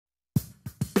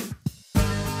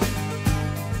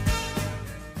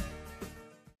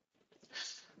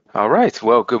All right.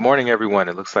 Well, good morning, everyone.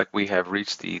 It looks like we have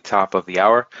reached the top of the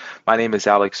hour. My name is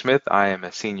Alex Smith. I am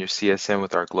a senior CSM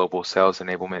with our Global Sales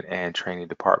Enablement and Training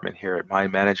Department here at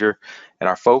Mind Manager. And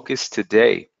our focus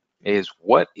today is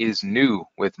what is new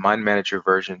with Mind Manager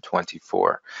version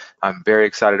 24. I'm very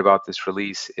excited about this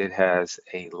release. It has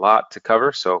a lot to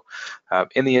cover. So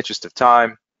in the interest of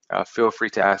time, feel free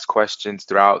to ask questions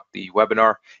throughout the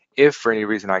webinar. If for any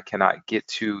reason I cannot get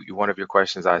to one of your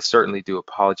questions, I certainly do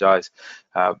apologize.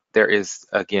 There is,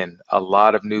 again, a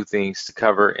lot of new things to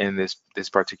cover in this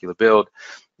particular build,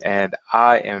 and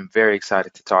I am very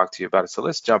excited to talk to you about it. So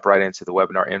let's jump right into the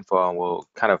webinar info, and we'll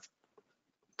kind of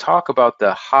talk about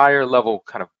the higher level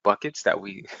kind of buckets that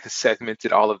we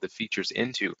segmented all of the features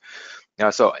into. Now,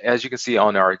 so as you can see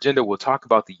on our agenda, we'll talk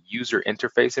about the user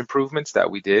interface improvements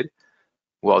that we did.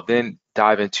 We'll then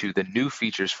dive into the new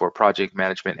features for project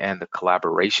management and the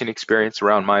collaboration experience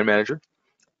around Mind Manager.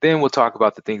 Then we'll talk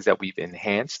about the things that we've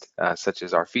enhanced, such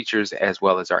as our features as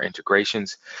well as our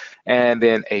integrations. And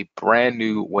then a brand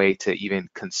new way to even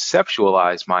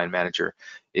conceptualize Mind Manager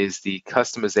is the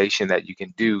customization that you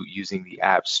can do using the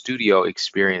App Studio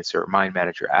experience, or Mind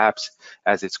Manager apps,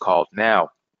 as it's called now.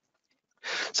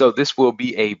 So this will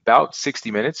be about 60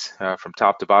 minutes from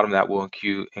top to bottom. That will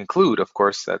include, of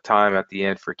course, time at the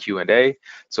end for Q&A.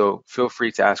 So feel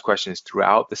free to ask questions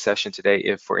throughout the session today.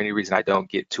 If for any reason I don't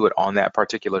get to it on that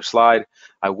particular slide,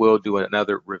 I will do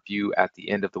another review at the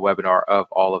end of the webinar of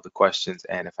all of the questions.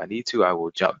 And if I need to, I will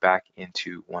jump back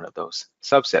into one of those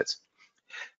subsets.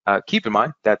 Keep in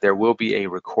mind that there will be a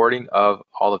recording of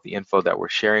all of the info that we're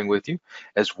sharing with you,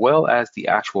 as well as the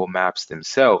actual maps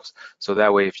themselves. So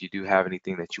that way, if you do have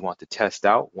anything that you want to test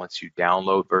out, once you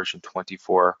download version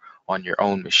 24 on your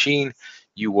own machine,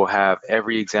 you will have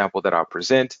every example that I'll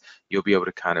present. You'll be able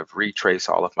to kind of retrace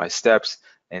all of my steps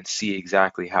and see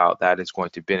exactly how that is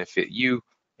going to benefit you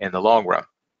in the long run.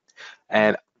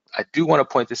 And I do want to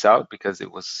point this out because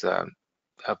it was a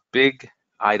big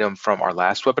item from our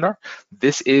last webinar.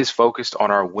 This is focused on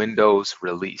our Windows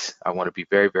release. I want to be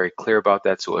very, very clear about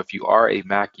that. So if you are a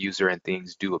Mac user and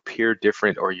things do appear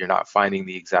different, or you're not finding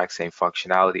the exact same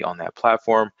functionality on that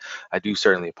platform, I do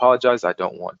certainly apologize. I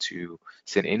don't want to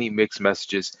send any mixed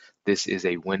messages. This is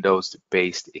a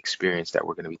Windows-based experience that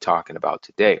we're going to be talking about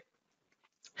today.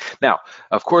 Now,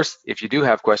 of course, if you do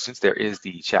have questions, there is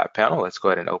the chat panel. Let's go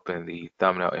ahead and open the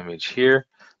thumbnail image here,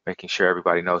 making sure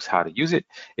everybody knows how to use it.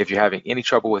 If you're having any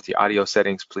trouble with your audio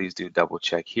settings, please do double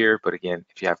check here. But again,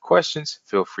 if you have questions,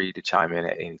 feel free to chime in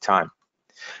at any time.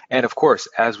 And of course,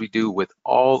 as we do with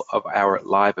all of our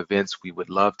live events, we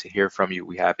would love to hear from you.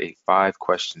 We have a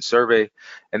 5-question survey,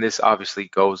 and this obviously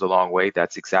goes a long way.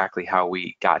 That's exactly how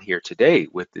we got here today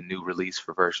with the new release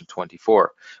for version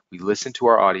 24. We listen to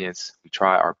our audience, we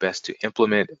try our best to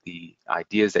implement the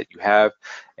ideas that you have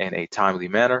in a timely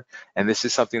manner, and this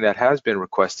is something that has been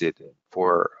requested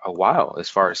for a while as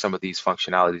far as some of these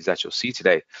functionalities that you'll see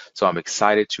today. So I'm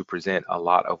excited to present a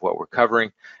lot of what we're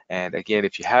covering. And again,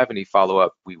 if you have any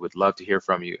follow-up, we would love to hear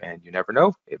from you, and you never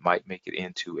know, it might make it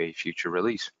into a future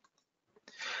release.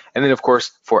 And then of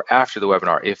course, for after the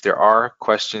webinar, if there are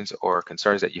questions or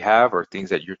concerns that you have or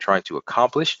things that you're trying to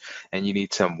accomplish and you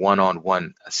need some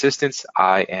one-on-one assistance,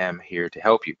 I am here to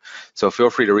help you. So feel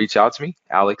free to reach out to me,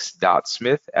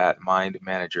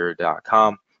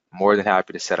 alex.smith@mindmanager.com. More than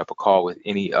happy to set up a call with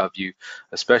any of you,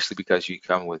 especially because you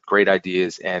come with great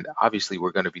ideas. And obviously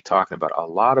we're going to be talking about a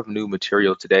lot of new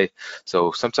material today.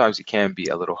 So sometimes it can be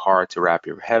a little hard to wrap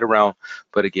your head around,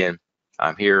 but again,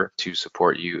 I'm here to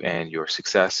support you and your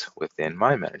success within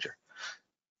Mind Manager.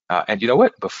 And you know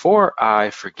what? Before I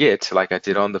forget, like I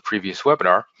did on the previous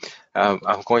webinar, I'm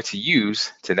going to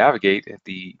use to navigate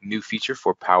the new feature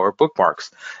for Power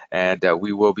Bookmarks. And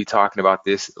we will be talking about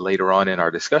this later on in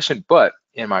our discussion. But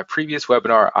in my previous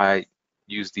webinar, I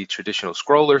used the traditional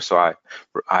scroller. So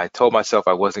I told myself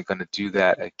I wasn't going to do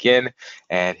that again.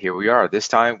 And here we are. This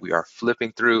time we are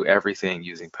flipping through everything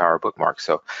using Power Bookmarks.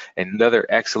 So another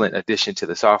excellent addition to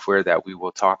the software that we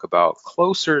will talk about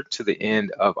closer to the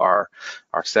end of our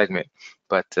segment.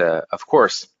 But of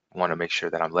course, I want to make sure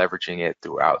that I'm leveraging it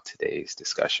throughout today's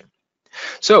discussion.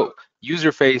 So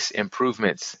user interface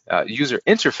improvements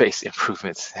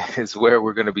is where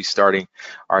we're going to be starting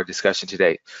our discussion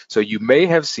today. So you may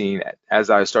have seen, as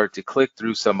I started to click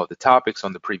through some of the topics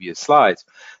on the previous slides,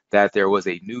 that there was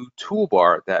a new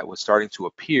toolbar that was starting to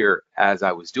appear as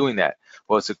I was doing that.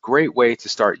 Well, it's a great way to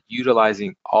start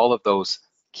utilizing all of those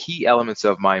key elements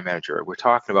of Mind Manager. We're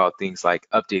talking about things like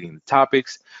updating the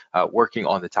topics, working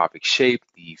on the topic shape,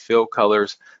 the fill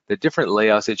colors, the different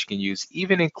layouts that you can use,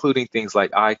 even including things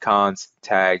like icons,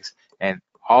 tags, and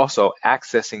also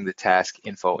accessing the task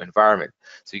info environment.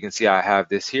 So you can see I have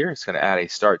this here. It's going to add a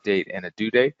start date and a due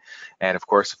date. And of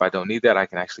course, if I don't need that, I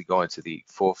can actually go into the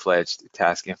full-fledged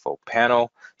task info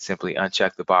panel, simply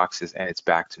uncheck the boxes, and it's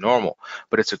back to normal.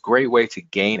 But it's a great way to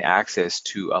gain access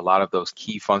to a lot of those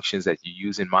key functions that you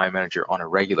use in Mind Manager on a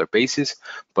regular basis,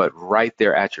 but right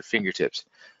there at your fingertips.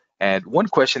 And one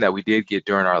question that we did get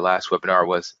during our last webinar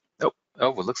was, oh,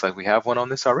 it looks like we have one on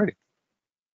this already.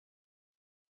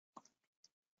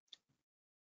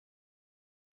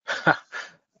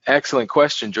 Excellent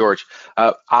question, George.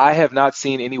 I have not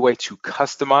seen any way to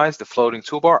customize the floating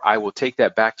toolbar. I will take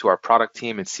that back to our product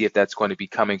team and see if that's going to be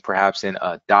coming perhaps in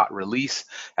a dot release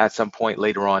at some point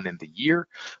later on in the year.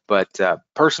 But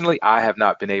personally, I have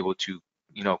not been able to,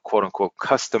 quote unquote,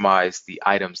 customize the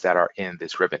items that are in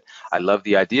this ribbon. I love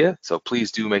the idea, so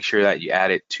please do make sure that you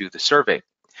add it to the survey.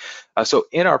 So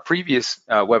in our previous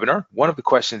webinar, one of the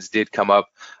questions did come up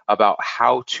about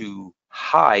how to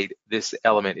hide this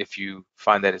element if you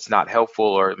find that it's not helpful,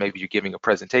 or maybe you're giving a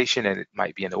presentation and it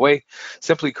might be in the way.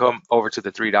 Simply come over to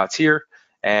the three dots here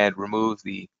and remove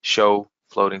the show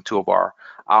floating toolbar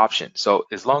option. So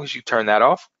as long as you turn that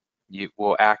off, you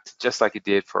will act just like it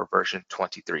did for version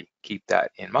 23. Keep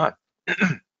that in mind.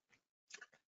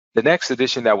 The next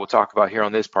addition that we'll talk about here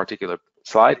on this particular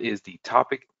slide is the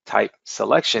topic type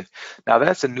selection. Now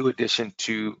that's a new addition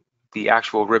to the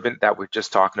actual ribbon that we're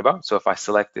just talking about. So if I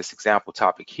select this example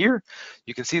topic here,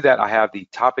 you can see that I have the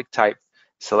topic type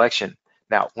selection.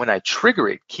 Now, when I trigger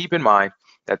it, keep in mind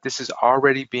that this is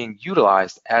already being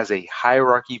utilized as a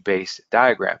hierarchy-based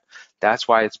diagram. That's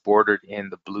why it's bordered in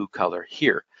the blue color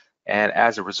here. And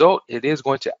as a result, it is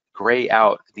going to gray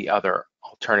out the other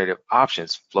alternative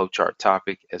options, flowchart,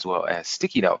 topic, as well as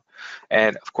sticky note.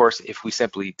 And of course, if we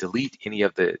simply delete any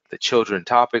of the children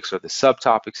topics or the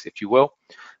subtopics, if you will,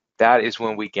 that is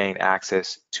when we gain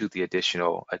access to the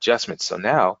additional adjustments. So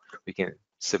now we can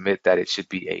submit that it should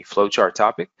be a flowchart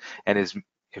topic, and as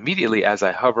immediately as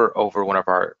I hover over one of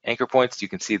our anchor points, you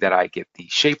can see that I get the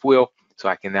shape wheel. So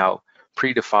I can now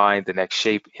predefine the next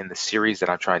shape in the series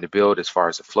that I'm trying to build as far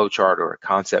as a flowchart or a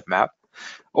concept map.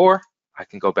 Or I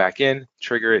can go back in,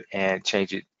 trigger it, and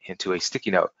change it into a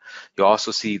sticky note. You'll also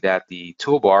see that the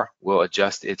toolbar will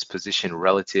adjust its position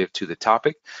relative to the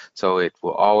topic. So it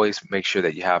will always make sure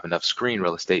that you have enough screen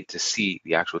real estate to see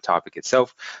the actual topic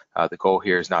itself. The goal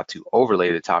here is not to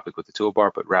overlay the topic with the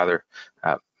toolbar, but rather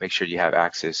make sure you have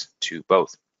access to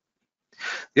both.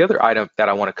 The other item that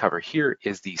I want to cover here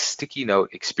is the sticky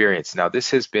note experience. Now, this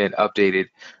has been updated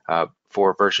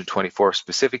for version 24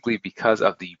 specifically because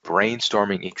of the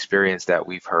brainstorming experience that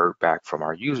we've heard back from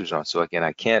our users on. So again,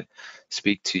 I can't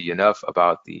speak to you enough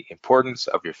about the importance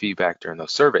of your feedback during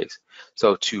those surveys.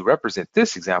 So to represent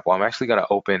this example, I'm actually going to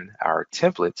open our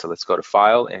template. So let's go to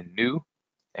File and New,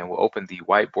 and we'll open the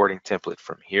whiteboarding template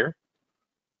from here.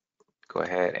 Go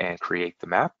ahead and create the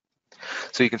map.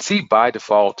 So you can see by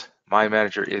default, Mind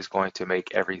Manager is going to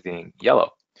make everything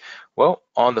yellow. Well,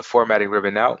 on the formatting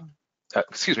ribbon now,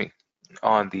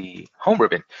 on the home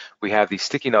ribbon, we have the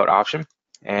sticky note option,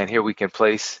 and here we can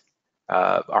place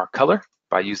our color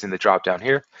by using the drop down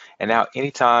here. And now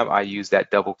anytime I use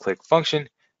that double click function,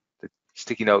 the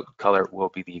sticky note color will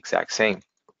be the exact same.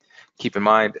 Keep in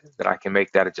mind that I can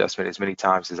make that adjustment as many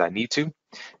times as I need to,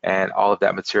 and all of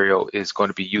that material is going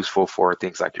to be useful for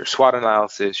things like your SWOT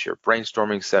analysis, your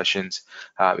brainstorming sessions,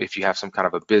 if you have some kind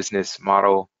of a business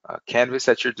model canvas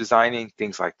that you're designing,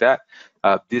 things like that.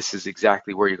 This is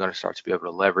exactly where you're going to start to be able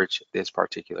to leverage this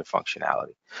particular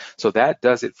functionality. So that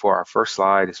does it for our first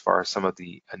slide as far as some of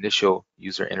the initial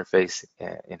user interface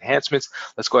enhancements.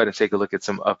 Let's go ahead and take a look at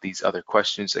some of these other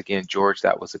questions. Again, George,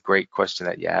 that was a great question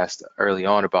that you asked early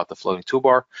on about the floating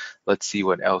toolbar. Let's see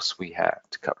what else we have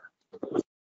to cover.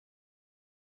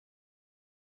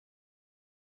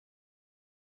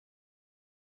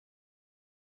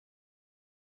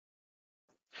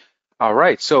 All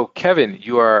right, so Kevin,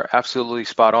 you are absolutely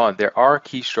spot on. There are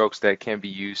keystrokes that can be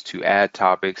used to add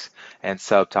topics and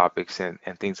subtopics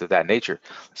and things of that nature.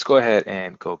 Let's go ahead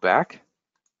and go back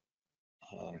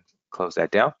and close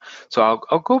that down. So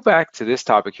I'll go back to this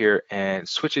topic here and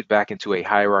switch it back into a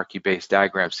hierarchy-based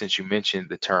diagram since you mentioned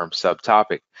the term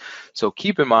subtopic. So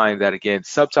keep in mind that, again,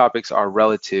 subtopics are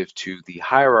relative to the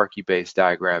hierarchy-based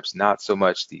diagrams, not so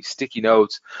much the sticky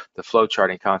notes, the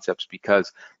flowcharting concepts,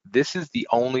 because this is the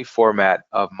only format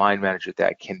of Mind Manager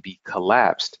that can be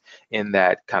collapsed in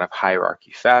that kind of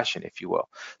hierarchy fashion, if you will.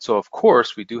 So of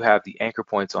course, we do have the anchor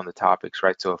points on the topics,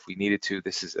 right? So if we needed to,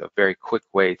 this is a very quick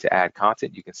way to add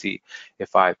content. You can see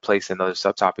if I place another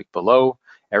subtopic below,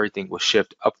 everything will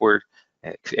shift upward,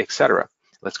 etc.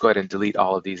 Let's go ahead and delete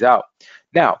all of these out.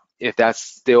 Now, if that's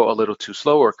still a little too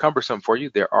slow or cumbersome for you,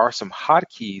 there are some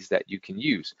hotkeys that you can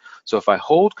use. So if I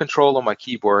hold Control on my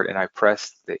keyboard and I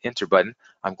press the Enter button,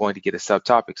 I'm going to get a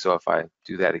subtopic. So if I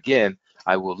do that again,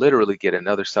 I will literally get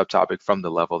another subtopic from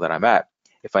the level that I'm at.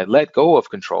 If I let go of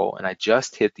Control and I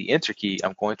just hit the Enter key,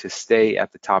 I'm going to stay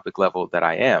at the topic level that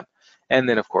I am. And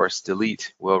then, of course,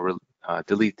 Delete will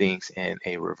delete things in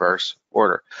a reverse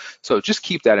order. So just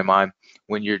keep that in mind.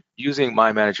 When you're using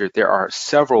My Manager, there are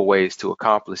several ways to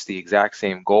accomplish the exact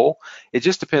same goal. It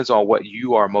just depends on what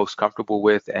you are most comfortable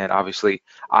with. And obviously,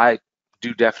 I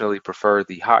do definitely prefer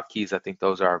the hotkeys. I think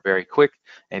those are very quick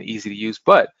and easy to use.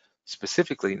 But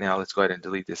specifically, now let's go ahead and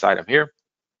delete this item here.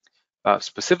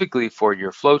 Specifically for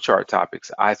your flowchart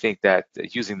topics, I think that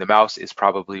using the mouse is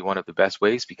probably one of the best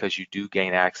ways because you do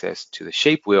gain access to the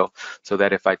shape wheel, so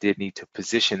that if I did need to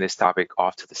position this topic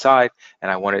off to the side and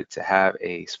I wanted to have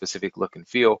a specific look and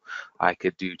feel, I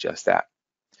could do just that.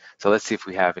 So let's see if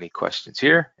we have any questions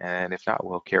here, and if not,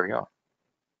 we'll carry on.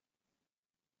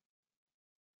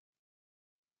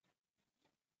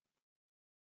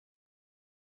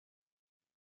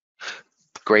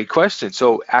 Great question.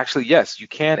 So actually, yes, you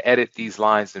can edit these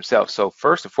lines themselves. So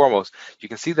first and foremost, you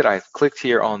can see that I've clicked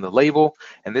here on the label,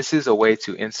 and this is a way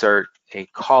to insert a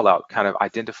call out, kind of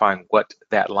identifying what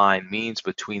that line means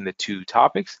between the two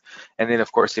topics. And then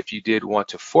of course, if you did want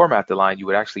to format the line, you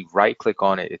would actually right click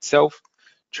on it itself,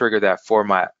 trigger that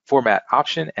format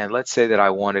option. And let's say that I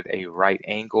wanted a right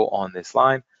angle on this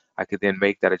line. I could then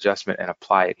make that adjustment and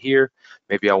apply it here.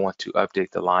 Maybe I want to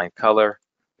update the line color,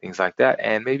 things like that,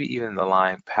 and maybe even the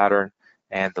line pattern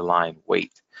and the line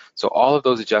weight. So all of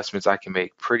those adjustments I can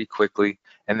make pretty quickly.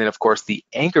 And then of course, the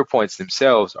anchor points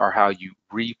themselves are how you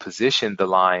reposition the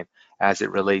line as it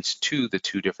relates to the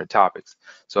two different topics.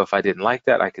 So if I didn't like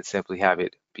that, I could simply have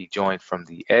it be joined from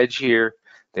the edge here,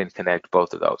 then connect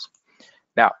both of those.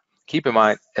 Now, keep in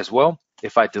mind as well,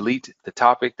 if I delete the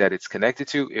topic that it's connected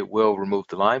to, it will remove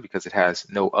the line because it has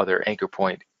no other anchor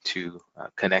point to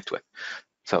connect with.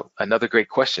 So another great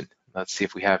question. Let's see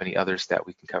if we have any others that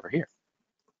we can cover here.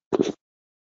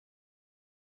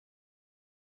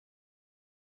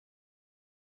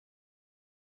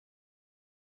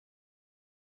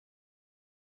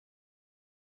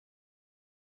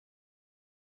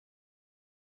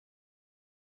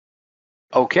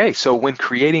 Okay, so when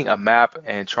creating a map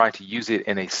and trying to use it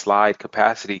in a slide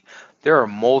capacity, there are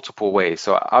multiple ways.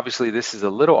 So obviously this is a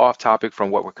little off topic from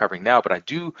what we're covering now, but I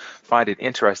do find it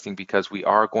interesting because we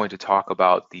are going to talk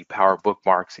about the Power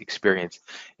Bookmarks experience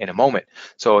in a moment.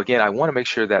 So again, I want to make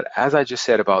sure that as I just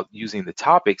said about using the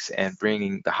topics and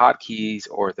bringing the hotkeys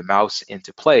or the mouse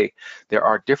into play, there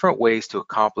are different ways to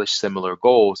accomplish similar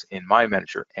goals in My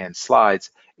Manager, and slides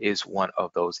is one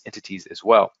of those entities as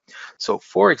well. So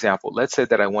for example, let's say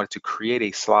that I wanted to create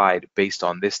a slide based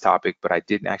on this topic, but I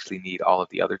didn't actually need all of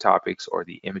the other topics or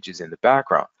the images in the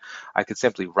background. I could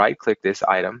simply right click this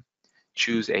item,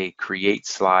 choose a create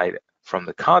slide from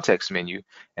the context menu,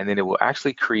 and then it will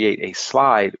actually create a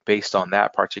slide based on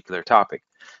that particular topic.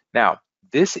 Now,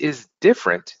 this is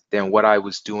different than what I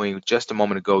was doing just a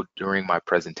moment ago during my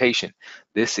presentation.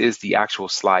 This is the actual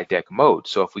slide deck mode.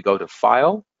 So if we go to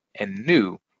File and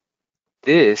New,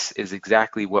 this is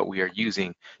exactly what we are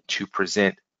using to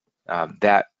present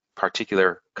that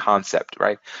particular concept,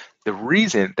 right? The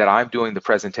reason that I'm doing the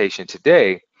presentation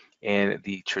today in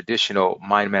the traditional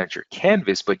My Manager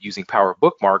canvas, but using Power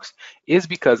Bookmarks, is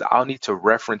because I'll need to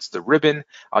reference the ribbon,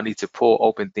 I'll need to pull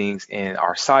open things in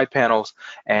our side panels,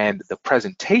 and the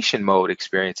presentation mode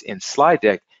experience in Slide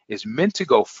Deck is meant to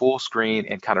go full screen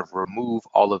and kind of remove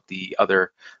all of the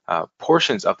other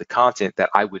portions of the content that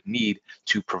I would need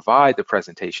to provide the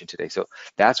presentation today. So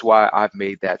that's why I've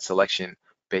made that selection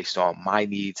based on my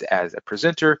needs as a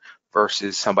presenter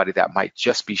versus somebody that might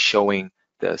just be showing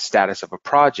the status of a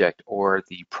project or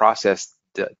the process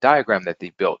diagram that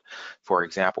they built, for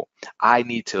example. I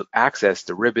need to access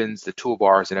the ribbons, the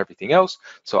toolbars, and everything else,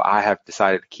 so I have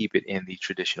decided to keep it in the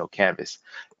traditional canvas.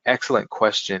 Excellent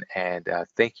question, and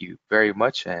thank you very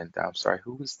much. And I'm sorry,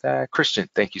 who was that? Christian,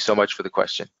 thank you so much for the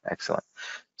question. Excellent.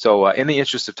 So in the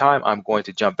interest of time, I'm going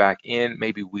to jump back in.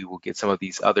 Maybe we will get some of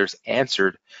these others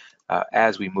answered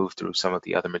as we move through some of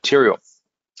the other material.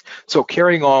 So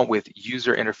carrying on with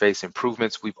user interface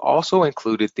improvements, we've also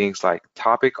included things like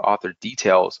topic author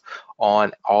details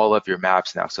on all of your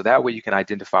maps now. So that way you can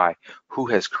identify who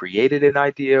has created an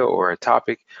idea or a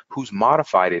topic, who's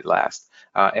modified it last,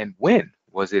 and when.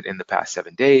 Was it in the past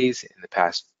 7 days, in the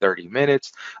past 30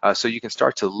 minutes? So you can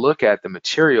start to look at the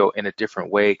material in a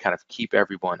different way, kind of keep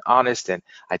everyone honest and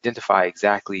identify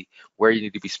exactly where you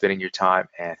need to be spending your time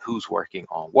and who's working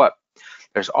on what.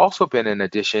 There's also been an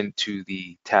addition to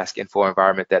the task info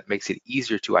environment that makes it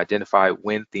easier to identify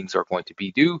when things are going to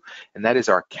be due, and that is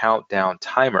our countdown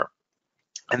timer.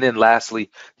 And then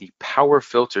lastly, the Power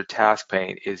Filter task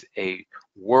pane is a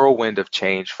whirlwind of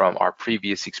change from our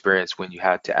previous experience when you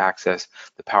had to access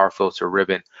the Power Filter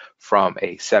ribbon from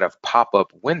a set of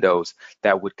pop-up windows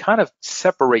that would kind of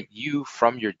separate you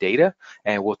from your data.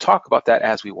 And we'll talk about that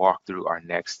as we walk through our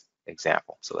next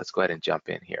example. So let's go ahead and jump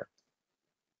in here.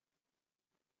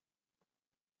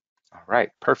 All right,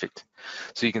 perfect.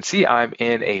 So you can see I'm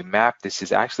in a map. This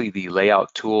is actually the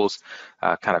layout tools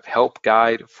kind of help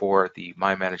guide for the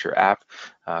My Manager app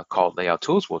called Layout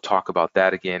Tools. We'll talk about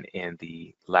that again in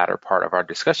the latter part of our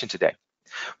discussion today.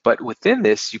 But within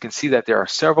this, you can see that there are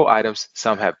several items.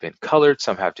 Some have been colored,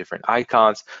 some have different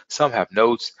icons, some have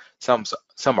notes, some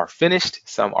are finished,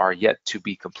 some are yet to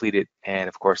be completed. And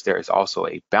of course, there is also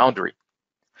a boundary.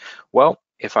 Well,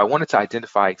 if I wanted to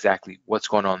identify exactly what's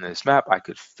going on in this map, I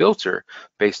could filter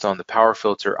based on the power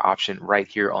filter option right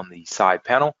here on the side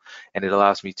panel. And it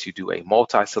allows me to do a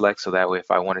multi-select. So that way,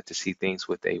 if I wanted to see things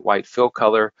with a white fill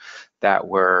color that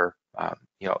were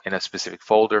in a specific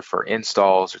folder for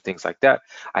installs or things like that,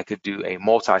 I could do a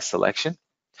multi-selection.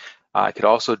 I could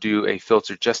also do a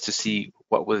filter just to see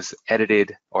what was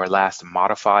edited or last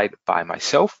modified by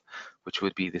myself, which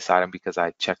would be this item because I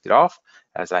checked it off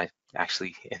as I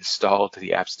actually installed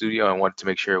the App Studio and wanted to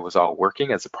make sure it was all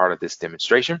working as a part of this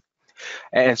demonstration.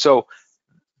 And so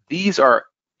these are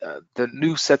the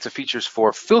new sets of features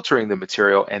for filtering the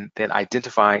material and then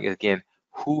identifying, again,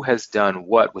 who has done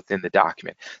what within the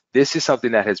document. This is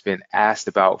something that has been asked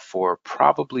about for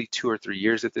probably 2 or 3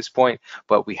 years at this point,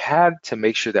 but we had to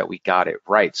make sure that we got it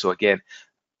right. So again,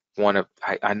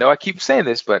 I know I keep saying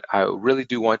this, but I really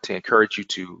do want to encourage you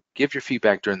to give your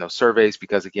feedback during those surveys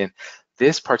because again,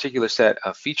 this particular set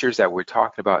of features that we're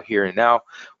talking about here and now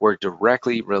were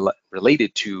directly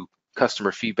related to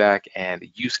customer feedback and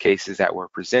use cases that were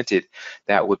presented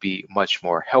that would be much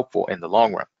more helpful in the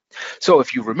long run. So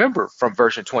if you remember from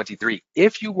version 23,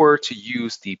 if you were to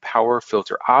use the power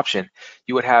filter option,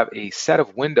 you would have a set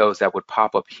of windows that would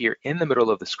pop up here in the middle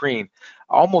of the screen,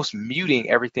 almost muting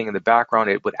everything in the background.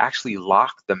 It would actually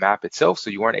lock the map itself, so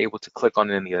you weren't able to click on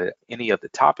any of the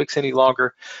topics any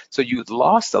longer. So you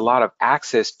lost a lot of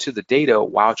access to the data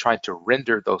while trying to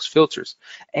render those filters.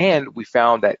 And we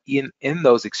found that in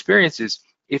those experiences,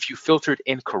 if you filtered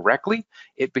incorrectly,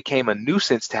 it became a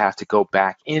nuisance to have to go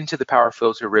back into the power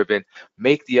filter ribbon,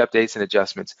 make the updates and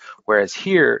adjustments, whereas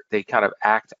here they kind of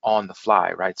act on the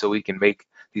fly, right? So we can make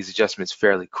these adjustments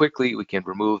fairly quickly. We can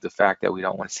remove the fact that we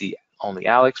don't want to see only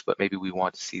Alex, but maybe we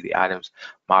want to see the items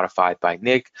modified by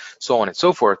Nick, so on and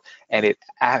so forth. And it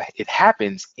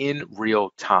happens in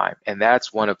real time. And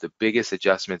that's one of the biggest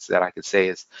adjustments that I could say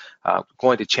is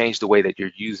going to change the way that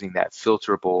you're using that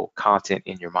filterable content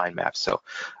in your mind map. So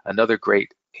another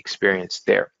great experience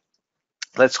there.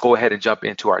 Let's go ahead and jump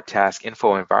into our task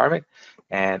info environment.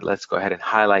 And let's go ahead and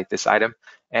highlight this item.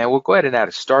 And we'll go ahead and add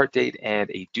a start date and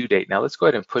a due date. Now let's go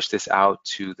ahead and push this out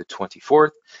to the 24th.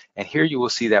 And here you will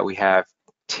see that we have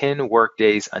 10 work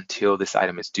days until this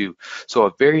item is due. So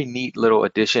a very neat little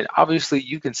addition. Obviously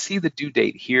you can see the due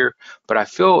date here, but I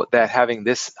feel that having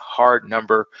this hard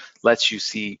number lets you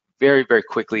see very, very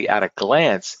quickly at a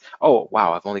glance, oh,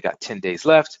 wow, I've only got 10 days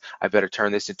left. I better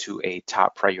turn this into a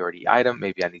top priority item.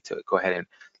 Maybe I need to go ahead and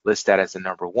list that as the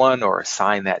number 1 or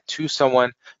assign that to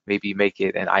someone, maybe make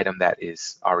it an item that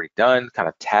is already done, kind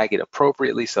of tag it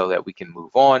appropriately so that we can move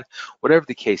on. Whatever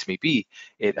the case may be,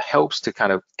 it helps to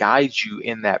kind of guide you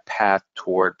in that path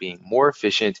toward being more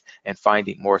efficient and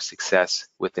finding more success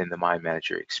within the My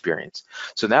Manager experience.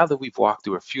 So now that we've walked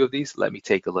through a few of these, let me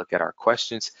take a look at our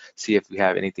questions, see if we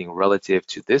have anything relative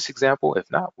to this example. If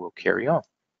not, we'll carry on.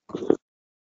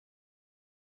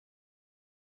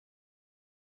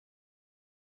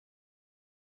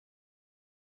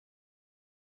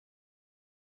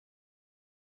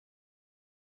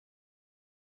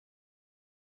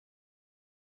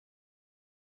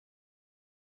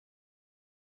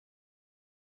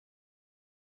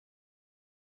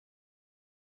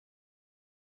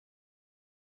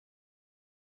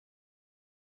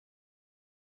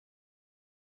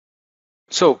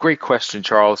 So great question,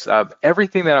 Charles.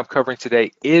 Everything that I'm covering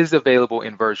today is available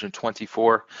in version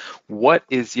 24. What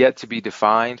is yet to be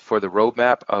defined for the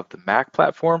roadmap of the Mac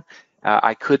platform,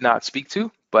 I could not speak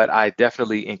to, but I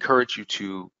definitely encourage you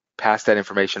to pass that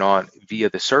information on via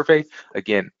the survey.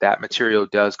 Again, that material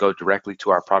does go directly to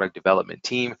our product development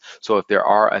team. So if there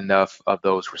are enough of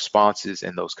those responses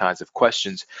and those kinds of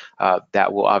questions,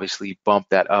 that will obviously bump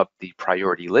that up the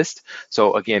priority list.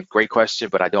 So again, great question,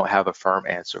 but I don't have a firm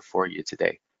answer for you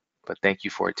today. But thank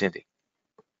you for attending.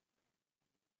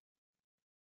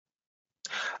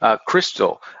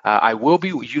 Crystal, I will be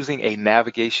using a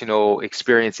navigational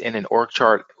experience in an org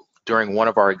chart during one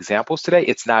of our examples today.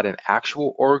 It's not an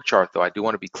actual org chart, though. I do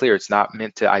want to be clear. It's not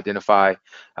meant to identify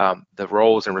the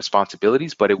roles and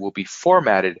responsibilities, but it will be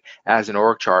formatted as an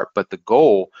org chart. But the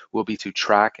goal will be to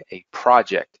track a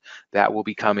project that will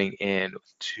be coming in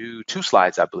two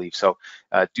slides, I believe. So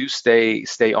do stay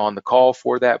on the call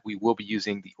for that. We will be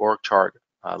using the org chart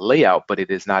layout, but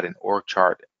it is not an org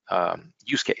chart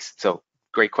use case. So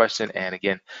great question, and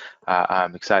again,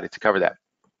 I'm excited to cover that.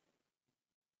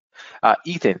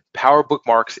 Ethan, Power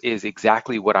Bookmarks is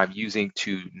exactly what I'm using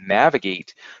to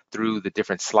navigate through the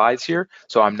different slides here.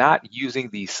 So I'm not using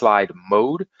the slide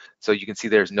mode. So you can see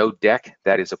there's no deck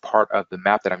that is a part of the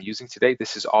map that I'm using today.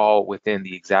 This is all within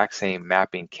the exact same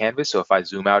mapping canvas. So if I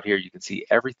zoom out here, you can see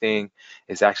everything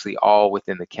is actually all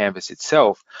within the canvas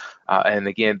itself. And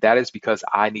again, that is because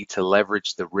I need to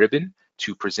leverage the ribbon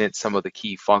to present some of the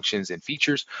key functions and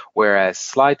features, whereas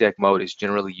slide deck mode is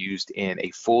generally used in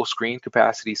a full screen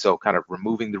capacity, so kind of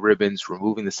removing the ribbons,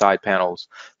 removing the side panels,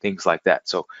 things like that.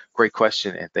 So great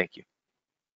question, and thank you.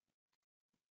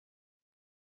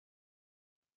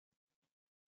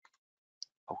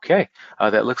 Okay,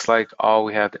 that looks like all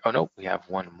we have. Oh no, we have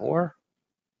one more.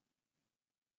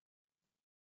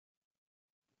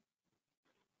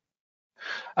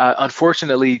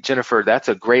 Unfortunately, Jennifer, that's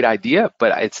a great idea,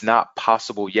 but it's not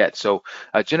possible yet. So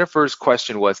Jennifer's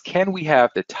question was, can we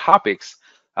have the topics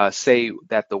say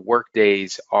that the work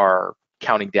days are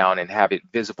counting down and have it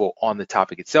visible on the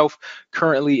topic itself?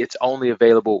 Currently, it's only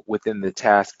available within the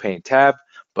task pane tab.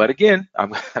 But again,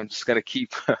 I'm just going to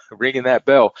keep ringing that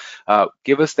bell.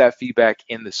 Give us that feedback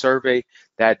in the survey.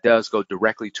 That does go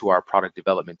directly to our product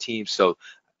development team. So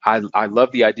I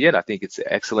love the idea, and I think it's an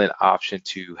excellent option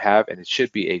to have, and it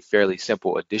should be a fairly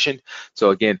simple addition. So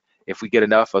again, if we get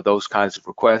enough of those kinds of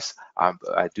requests,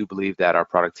 I do believe that our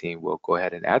product team will go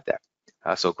ahead and add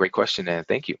that. So great question, and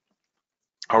thank you.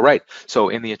 All right, so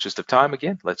in the interest of time,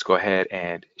 again, let's go ahead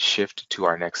and shift to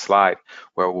our next slide,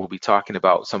 where we'll be talking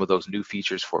about some of those new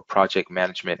features for project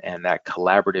management and that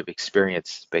collaborative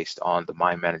experience based on the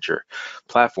Mind Manager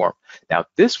platform. Now,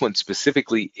 this one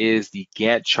specifically is the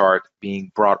Gantt chart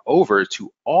being brought over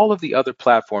to all of the other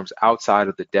platforms outside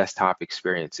of the desktop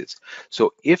experiences.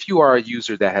 So if you are a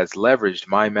user that has leveraged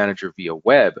Mind Manager via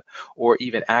web, or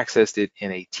even accessed it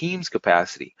in a Teams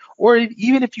capacity, or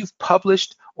even if you've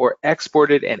published or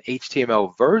exported an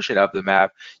HTML version of the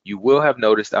map, you will have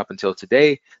noticed up until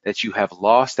today that you have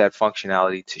lost that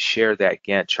functionality to share that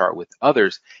Gantt chart with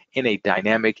others in a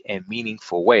dynamic and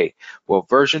meaningful way. Well,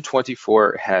 version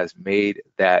 24 has made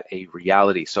that a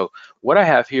reality. So what I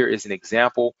have here is an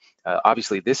example.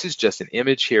 Obviously, this is just an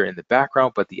image here in the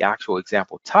background, but the actual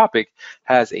example topic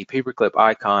has a paperclip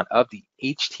icon of the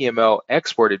HTML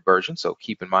exported version. So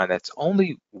keep in mind that's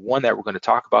only one that we're going to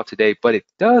talk about today, but it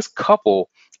does couple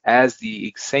as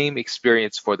the same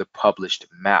experience for the published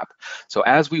map. So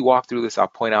as we walk through this, I'll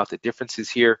point out the differences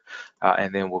here,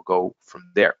 and then we'll go from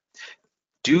there.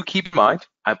 Do keep in mind,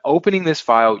 I'm opening this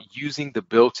file using the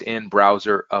built-in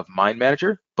browser of Mind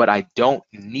Manager, but I don't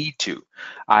need to.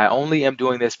 I only am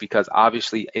doing this because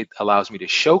obviously it allows me to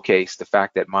showcase the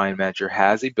fact that Mind Manager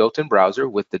has a built-in browser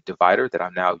with the divider that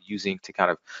I'm now using to kind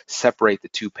of separate the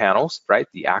two panels, right?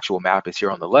 The actual map is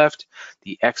here on the left,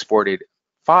 the exported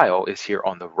file is here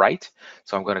on the right.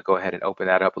 So I'm going to go ahead and open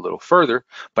that up a little further,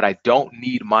 but I don't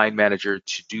need Mind Manager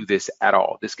to do this at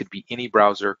all. This could be any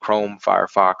browser, Chrome,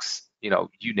 Firefox,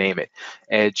 you name it.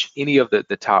 Edge, any of the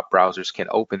top browsers can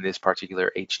open this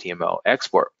particular HTML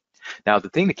export. Now, the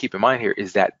thing to keep in mind here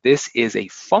is that this is a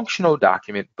functional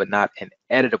document, but not an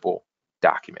editable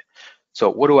document.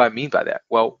 So what do I mean by that?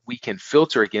 Well, we can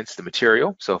filter against the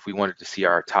material. So if we wanted to see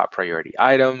our top priority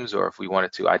items, or if we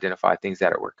wanted to identify things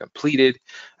that were completed,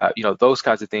 those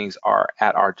kinds of things are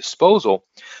at our disposal.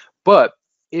 But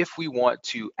if we want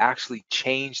to actually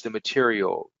change the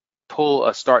material, pull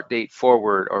a start date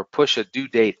forward or push a due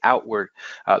date outward,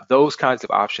 those kinds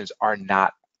of options are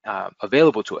not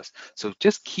available to us. So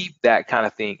just keep that kind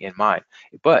of thing in mind.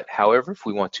 But however, if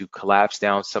we want to collapse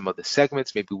down some of the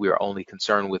segments, maybe we are only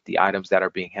concerned with the items that are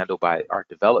being handled by our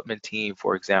development team,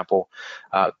 for example,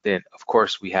 then of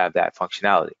course we have that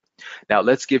functionality. Now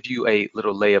let's give you a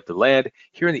little lay of the land.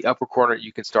 Here in the upper corner,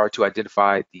 you can start to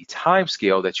identify the time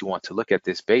scale that you want to look at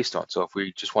this based on. So if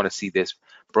we just want to see this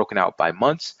broken out by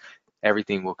months,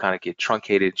 everything will kind of get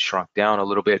truncated, shrunk down a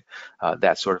little bit,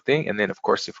 that sort of thing. And then of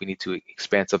course, if we need to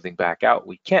expand something back out,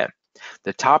 we can.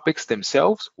 The topics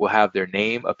themselves will have their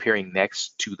name appearing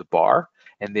next to the bar,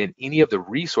 and then any of the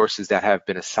resources that have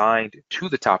been assigned to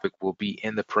the topic will be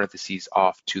in the parentheses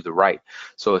off to the right.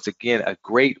 So it's again a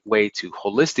great way to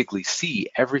holistically see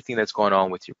everything that's going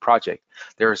on with your project.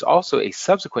 There is also a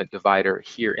subsequent divider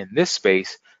here in this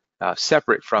space,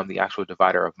 separate from the actual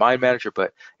divider of Mind Manager,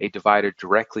 but a divider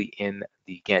directly in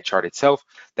the Gantt chart itself.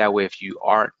 That way, if you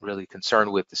aren't really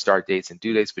concerned with the start dates and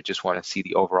due dates, but just want to see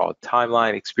the overall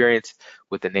timeline experience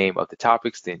with the name of the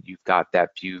topics, then you've got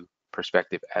that view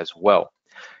perspective as well.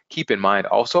 Keep in mind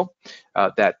also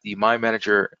that the Mind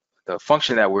Manager, the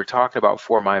function that we're talking about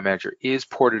for Mind Manager, is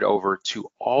ported over to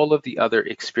all of the other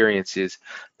experiences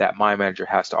that Mind Manager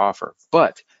has to offer.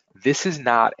 But this is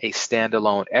not a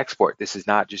standalone export. This is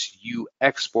not just you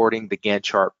exporting the Gantt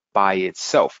chart by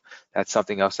itself. That's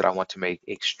something else that I want to make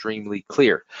extremely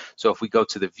clear. So if we go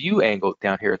to the view angle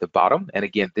down here at the bottom, and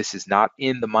again, this is not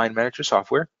in the Mind Manager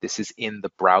software, this is in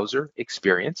the browser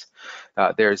experience.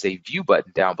 There's a view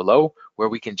button down below where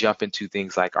we can jump into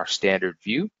things like our standard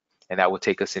view, and that will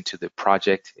take us into the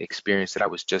project experience that I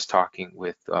was just talking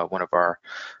with one of our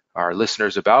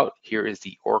listeners about. Here is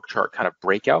the org chart kind of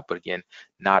breakout, but again,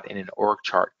 not in an org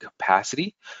chart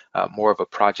capacity, more of a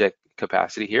project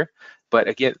capacity here. But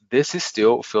again, this is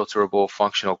still filterable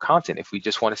functional content. If we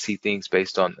just want to see things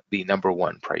based on the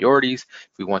 #1 priorities,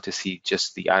 if we want to see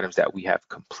just the items that we have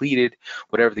completed,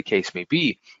 whatever the case may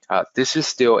be, this is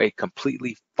still a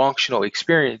completely functional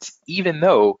experience, even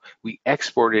though we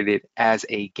exported it as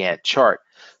a Gantt chart.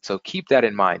 So keep that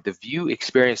in mind. The view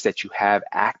experience that you have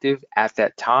active at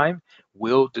that time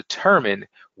will determine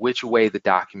which way the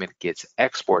document gets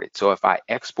exported. So if I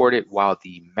export it while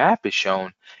the map is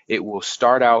shown, it will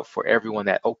start out for everyone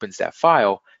that opens that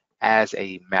file as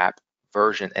a map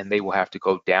version, and they will have to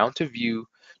go down to view,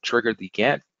 trigger the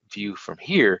Gantt view from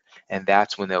here, and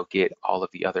that's when they'll get all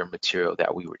of the other material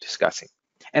that we were discussing.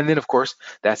 And then of course,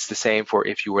 that's the same for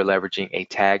if you were leveraging a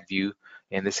tag view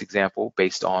in this example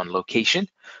based on location.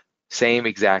 Same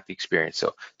exact experience.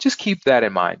 So just keep that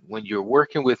in mind. When you're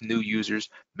working with new users,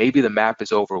 maybe the map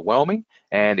is overwhelming,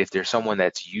 and if there's someone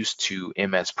that's used to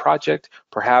MS Project,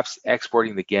 perhaps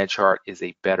exporting the Gantt chart is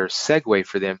a better segue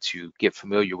for them to get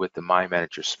familiar with the Mind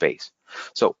Manager space.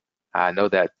 So I know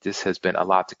that this has been a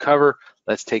lot to cover.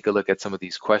 Let's take a look at some of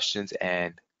these questions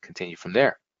and continue from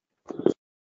there.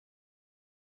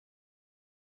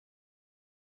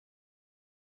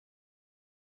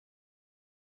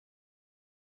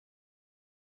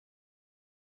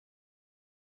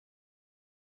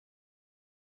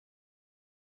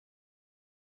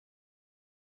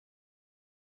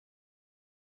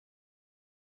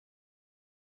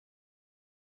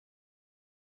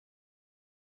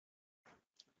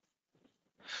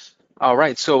 All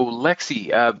right, so Lexi,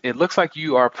 it looks like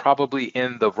you are probably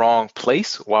in the wrong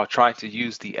place while trying to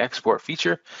use the export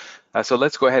feature. So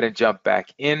let's go ahead and jump back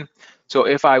in. So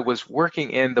if I was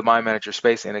working in the Mind Manager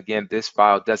space, and again, this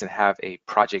file doesn't have a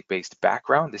project-based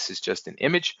background, this is just an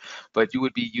image, but you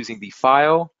would be using the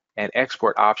file and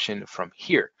export option from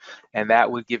here. And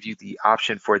that would give you the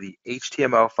option for the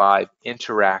HTML5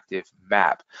 interactive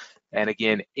map. And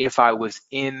again, if I was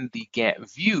in the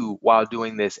Gantt view while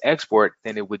doing this export,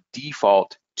 then it would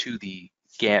default to the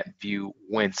Gantt view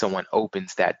when someone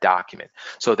opens that document.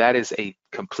 So that is a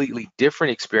completely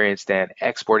different experience than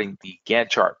exporting the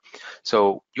Gantt chart.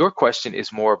 So your question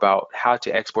is more about how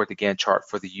to export the Gantt chart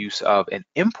for the use of an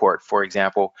import, for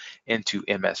example, into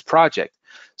MS Project.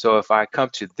 So if I come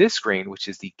to this screen, which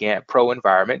is the Gantt Pro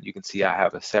environment, you can see I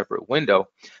have a separate window.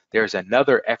 There's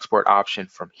another export option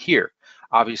from here.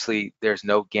 Obviously, there's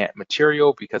no Gantt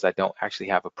material because I don't actually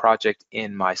have a project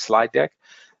in my slide deck.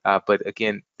 But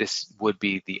again, this would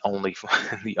be the only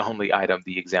item,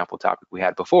 the example topic we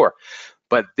had before.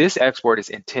 But this export is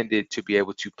intended to be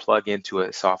able to plug into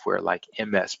a software like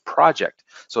MS Project.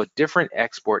 So a different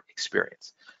export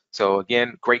experience. So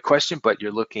again, great question, but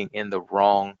you're looking in the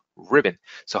wrong ribbon.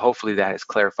 So hopefully that is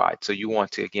clarified. So you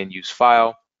want to, again, use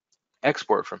File,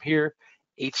 Export from here,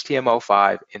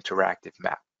 HTML5 Interactive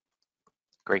Map.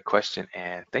 Great question,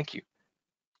 and thank you.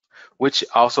 Which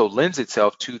also lends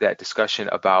itself to that discussion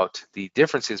about the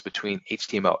differences between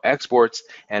HTML exports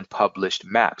and published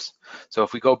maps. So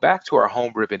if we go back to our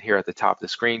home ribbon here at the top of the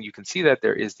screen, you can see that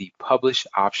there is the publish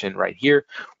option right here,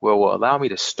 where it will allow me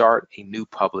to start a new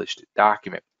published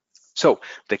document. So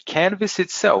the canvas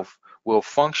itself will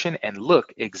function and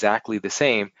look exactly the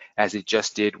same as it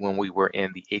just did when we were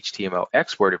in the HTML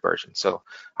exported version. So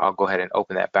I'll go ahead and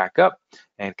open that back up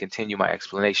and continue my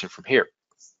explanation from here.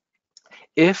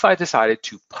 If I decided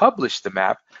to publish the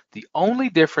map, the only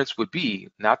difference would be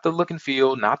not the look and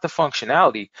feel, not the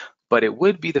functionality, but it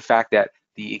would be the fact that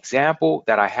the example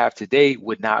that I have today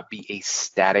would not be a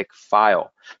static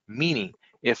file, meaning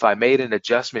if I made an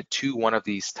adjustment to one of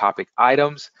these topic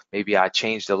items, maybe I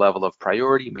changed the level of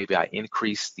priority, maybe I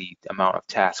increased the amount of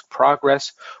task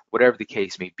progress, whatever the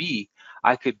case may be,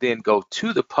 I could then go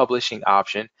to the publishing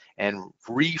option and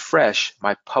refresh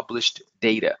my published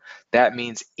data. That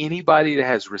means anybody that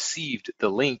has received the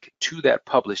link to that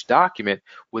published document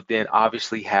would then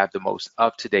obviously have the most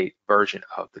up-to-date version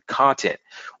of the content.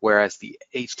 Whereas the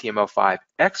HTML5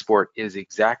 export is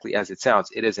exactly as it sounds.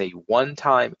 It is a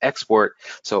one-time export,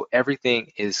 so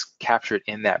everything is captured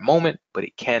in that moment, but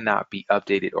it cannot be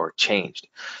updated or changed.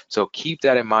 So keep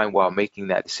that in mind while making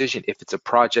that decision. If it's a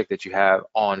project that you have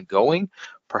ongoing,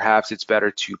 perhaps it's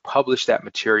better to publish that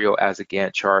material as a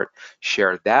Gantt chart,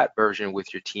 share that version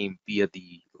with your team via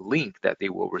the link that they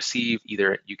will receive.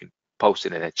 Either you can post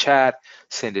it in a chat,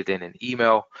 send it in an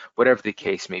email, whatever the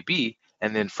case may be.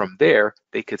 And then from there,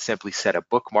 they could simply set a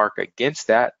bookmark against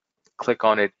that, click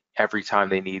on it every time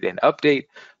they need an update,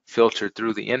 filter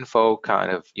through the info,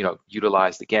 kind of,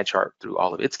 utilize the Gantt chart through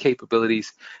all of its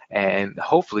capabilities, and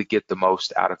hopefully get the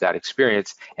most out of that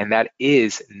experience. And that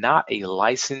is not a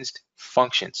licensed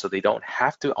function, so they don't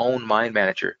have to own Mind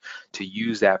Manager to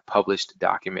use that published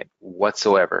document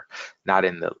whatsoever. Not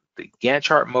in the Gantt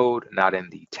chart mode, not in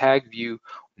the tag view,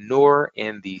 nor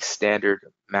in the standard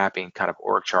mapping kind of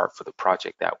org chart for the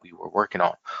project that we were working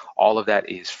on. All of that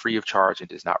is free of charge and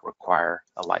does not require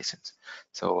a license.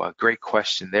 So a great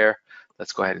question there.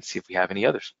 Let's go ahead and see if we have any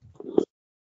others.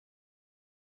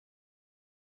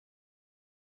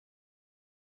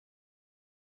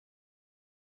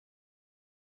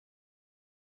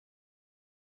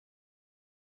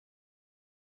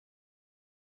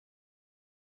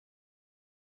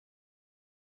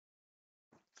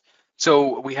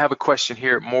 So we have a question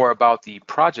here more about the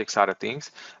project side of things.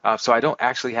 So I don't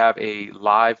actually have a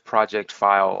live project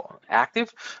file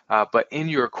active, but in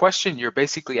your question, you're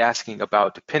basically asking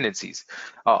about dependencies.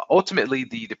 Ultimately,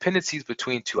 the dependencies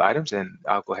between two items, and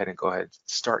I'll go ahead and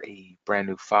start a brand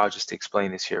new file just to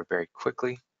explain this here very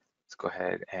quickly. Let's go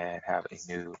ahead and have a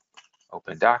new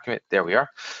open document. There we are.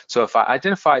 So if I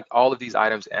identified all of these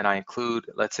items and I include,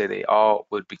 let's say they all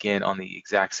would begin on the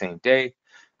exact same day,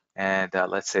 and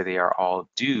let's say they are all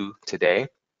due today.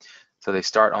 So they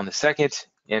start on the 2nd,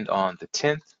 end on the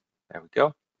 10th. There we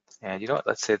go. And you know what,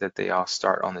 let's say that they all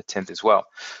start on the 10th as well.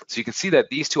 So you can see that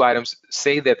these two items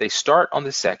say that they start on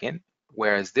the 2nd,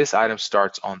 whereas this item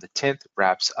starts on the 10th,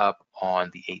 wraps up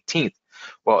on the 18th.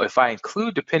 Well, if I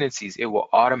include dependencies, it will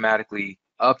automatically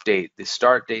update the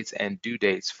start dates and due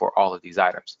dates for all of these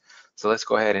items. So let's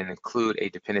go ahead and include a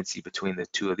dependency between the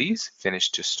two of these,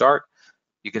 finish to start.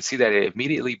 You can see that it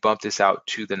immediately bumped this out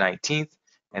to the 19th,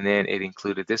 and then it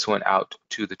included this one out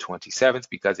to the 27th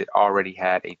because it already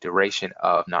had a duration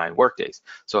of 9 workdays.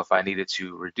 So if I needed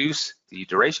to reduce the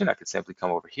duration, I could simply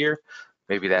come over here.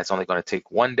 Maybe that's only going to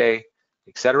take 1 day,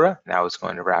 etc. Now it's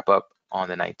going to wrap up on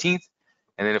the 19th.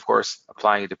 And then, of course,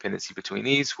 applying a dependency between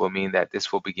these will mean that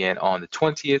this will begin on the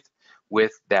 20th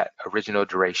with that original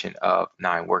duration of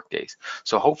 9 workdays.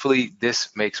 So hopefully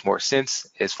this makes more sense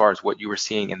as far as what you were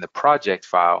seeing in the project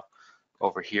file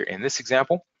over here in this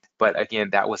example. But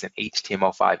again, that was an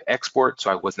HTML5 export, so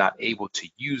I was not able to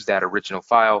use that original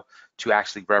file to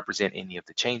actually represent any of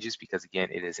the changes because again,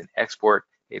 it is an export.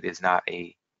 It is not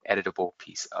a editable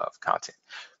piece of content.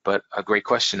 But a great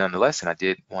question nonetheless, and I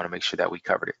did want to make sure that we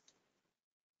covered it.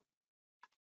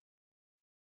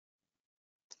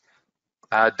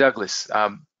 Douglas,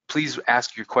 please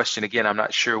ask your question again. I'm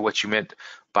not sure what you meant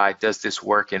by does this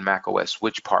work in macOS?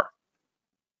 Which part?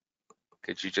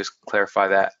 Could you just clarify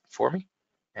that for me?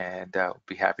 And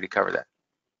be happy to cover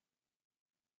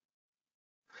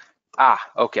that.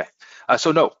 Okay.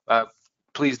 So no,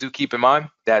 please do keep in mind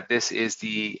that this is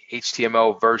the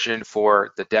HTML version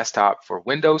for the desktop for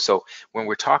Windows. So when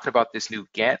we're talking about this new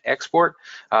Gantt export,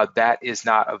 that is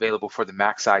not available for the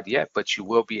Mac side yet, but you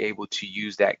will be able to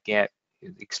use that Gantt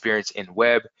experience in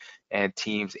web and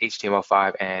Teams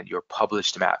HTML5 and your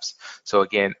published maps. So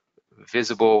again,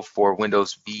 visible for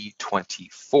Windows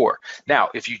V24. Now,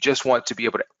 if you just want to be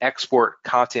able to export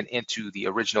content into the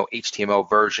original HTML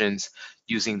versions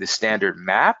using the standard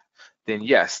map, then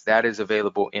yes, that is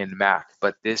available in Mac.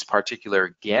 But this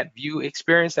particular Gantt view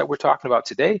experience that we're talking about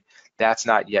today, that's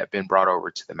not yet been brought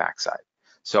over to the Mac side.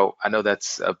 So I know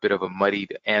that's a bit of a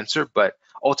muddied answer, but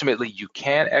ultimately you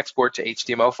can export to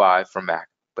HTML5 from Mac,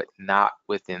 but not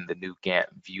within the new Gantt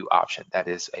view option. That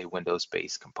is a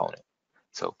Windows-based component.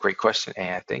 So great question,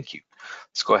 and thank you.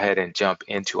 Let's go ahead and jump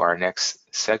into our next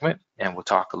segment, and we'll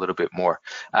talk a little bit more.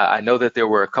 I know that there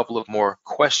were a couple of more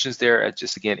questions there.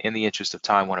 Just again, in the interest of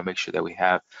time, want to make sure that we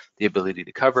have the ability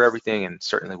to cover everything, and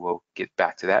certainly we'll get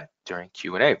back to that during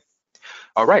Q&A.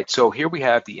 All right, so here we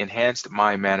have the enhanced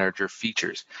My Manager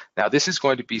features. Now, this is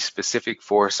going to be specific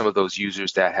for some of those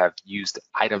users that have used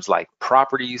items like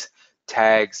properties,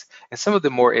 tags, and some of the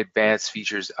more advanced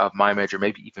features of My Manager,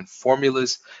 maybe even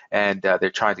formulas, and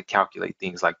they're trying to calculate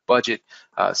things like budget,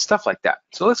 stuff like that.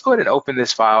 So let's go ahead and open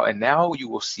this file, and now you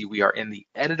will see we are in the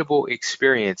editable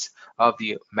experience of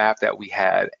the map that we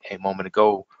had a moment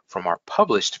ago from our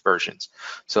published versions.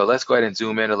 So let's go ahead and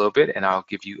zoom in a little bit, and I'll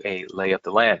give you a lay of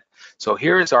the land. So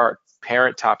here is our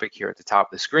parent topic here at the top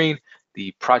of the screen,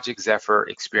 the Project Zephyr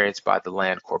experience by the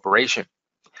Land Corporation.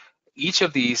 Each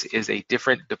of these is a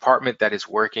different department that is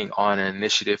working on an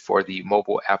initiative for the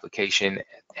mobile application,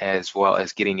 as well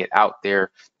as getting it out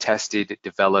there, tested,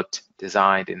 developed,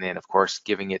 designed, and then of course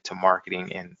giving it to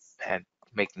marketing and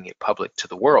making it public to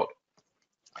the world.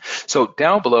 So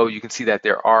down below, you can see that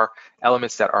there are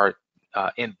elements that are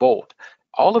in bold.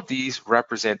 All of these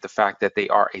represent the fact that they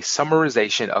are a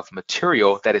summarization of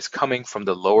material that is coming from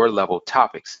the lower level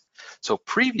topics. So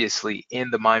previously in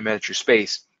the My Manager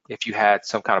space, if you had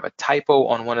some kind of a typo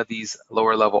on one of these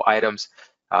lower level items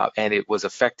and it was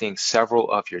affecting several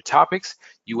of your topics,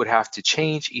 you would have to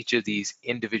change each of these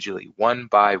individually, one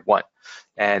by one.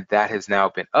 And that has now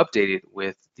been updated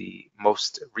with the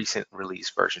most recent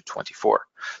release, version 24.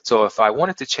 So if I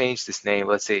wanted to change this name,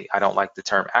 let's say I don't like the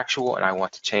term actual and I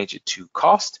want to change it to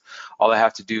cost, all I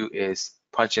have to do is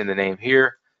punch in the name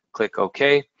here, click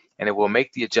OK, and it will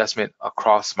make the adjustment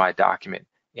across my document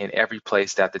in every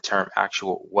place that the term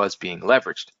actual was being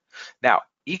leveraged. Now,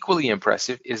 equally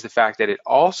impressive is the fact that it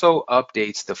also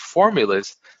updates the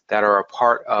formulas that are a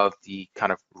part of the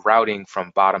kind of routing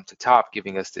from bottom to top,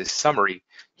 giving us this summary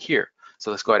here. So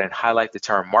let's go ahead and highlight the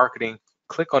term marketing,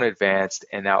 click on advanced,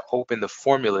 and now open the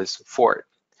formulas for it.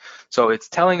 So it's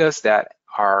telling us that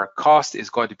our cost is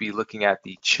going to be looking at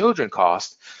the children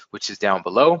cost, which is down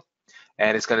below,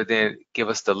 and it's going to then give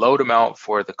us the load amount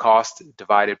for the cost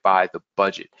divided by the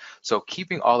budget. So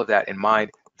keeping all of that in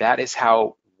mind, that is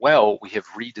how well we have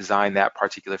redesigned that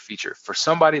particular feature. For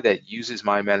somebody that uses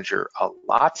My Manager a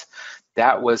lot,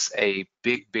 that was a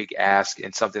big ask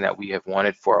and something that we have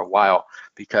wanted for a while,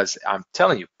 because I'm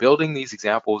telling you, building these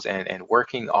examples and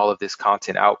working all of this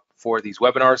content out for these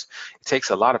webinars, it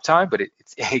takes a lot of time, but it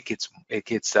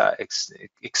gets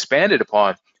expanded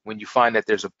upon when you find that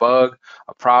there's a bug,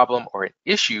 a problem, or an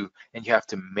issue, and you have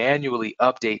to manually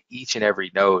update each and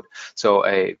every node. So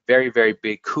a very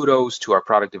big kudos to our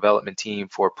product development team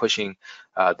for pushing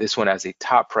this one as a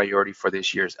top priority for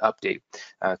this year's update.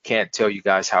 Can't tell you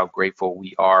guys how grateful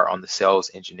we are on the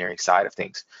sales engineering side of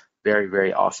things.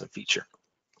 Very awesome feature.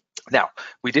 Now,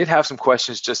 we did have some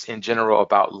questions just in general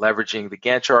about leveraging the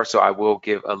Gantt chart, so I will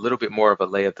give a little bit more of a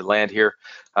lay of the land here.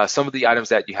 Some of the items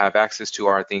that you have access to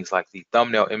are things like the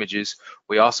thumbnail images.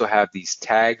 We also have these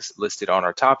tags listed on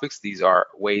our topics. These are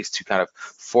ways to kind of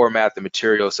format the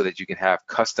material so that you can have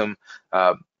custom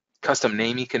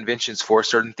naming conventions for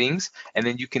certain things, and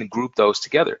then you can group those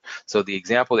together. So the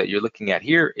example that you're looking at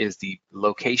here is the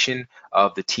location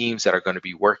of the teams that are going to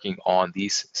be working on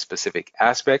these specific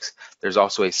aspects. There's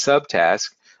also a subtag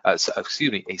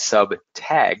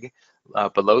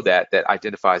below that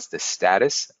identifies the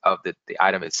status of the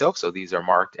item itself. So these are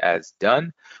marked as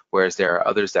done, whereas there are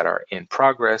others that are in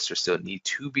progress or still need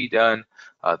to be done,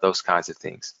 those kinds of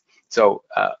things. So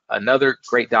another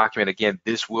great document. Again,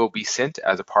 this will be sent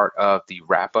as a part of the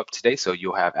wrap up today. So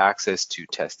you'll have access to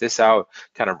test this out,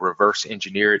 kind of reverse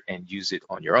engineer it and use it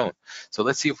on your own. So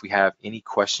let's see if we have any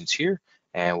questions here,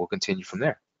 and we'll continue from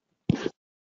there.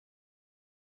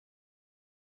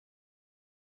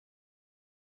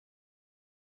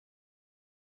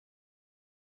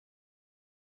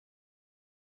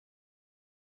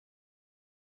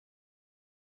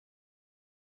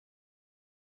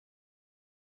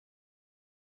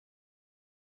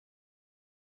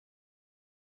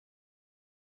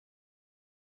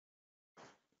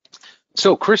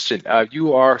 So Christian,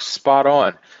 you are spot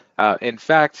on. In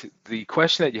fact, the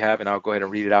question that you have, and I'll go ahead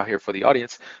and read it out here for the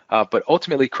audience, but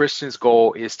ultimately Christian's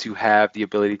goal is to have the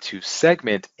ability to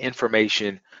segment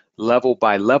information level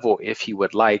by level if he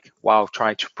would like, while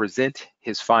trying to present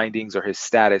his findings or his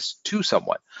status to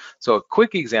someone. So a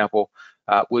quick example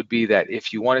would be that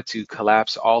if you wanted to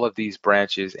collapse all of these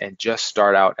branches and just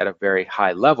start out at a very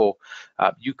high level,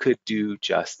 you could do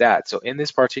just that. So in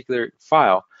this particular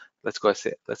file, let's go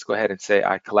ahead and say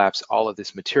I collapse all of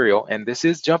this material. And this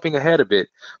is jumping ahead a bit,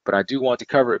 but I do want to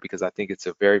cover it because I think it's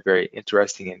a very, very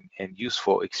interesting and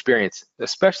useful experience,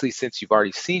 especially since you've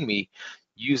already seen me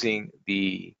using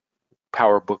the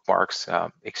Power Bookmarks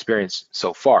experience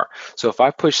so far. So if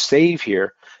I push save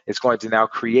here, it's going to now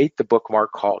create the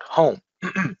bookmark called home.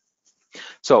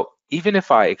 So even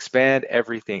if I expand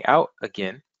everything out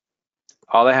again,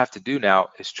 all I have to do now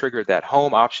is trigger that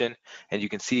home option, and you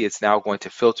can see it's now going to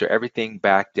filter everything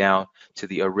back down to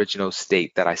the original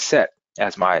state that I set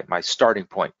as my starting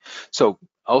point. So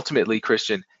ultimately,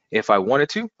 Christian, if I wanted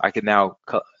to, I could now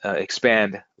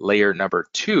expand layer number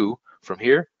 2 from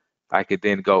here. I could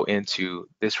then go into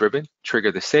this ribbon,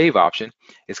 trigger the save option.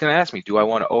 It's going to ask me, do I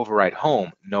want to overwrite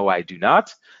home? No, I do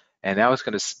not. And now it's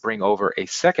going to bring over a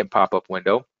second pop-up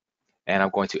window, and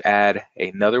I'm going to add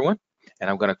another one. And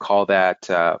I'm going to call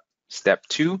that step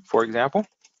 2, for example.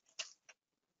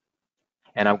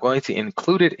 And I'm going to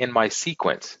include it in my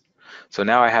sequence. So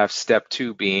now I have step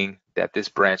 2 being that this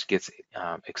branch gets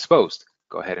exposed.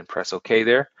 Go ahead and press OK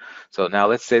there. So now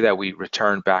let's say that we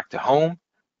return back to home.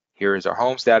 Here is our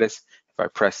home status. If I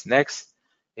press next,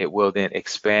 it will then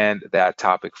expand that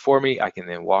topic for me. I can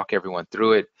then walk everyone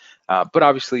through it. But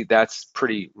obviously that's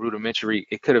pretty rudimentary.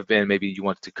 It could have been maybe you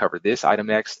wanted to cover this item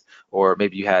next, or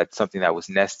maybe you had something that was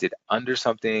nested under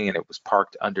something and it was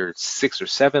parked under 6 or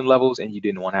 7 levels and you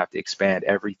didn't want to have to expand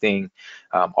everything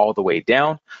all the way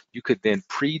down. You could then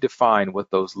predefine what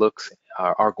those looks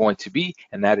are going to be,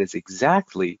 and that is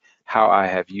exactly how I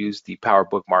have used the Power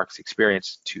Bookmarks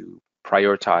experience to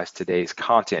prioritize today's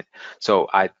content. So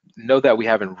I know that we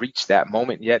haven't reached that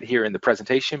moment yet here in the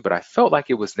presentation, but I felt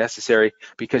like it was necessary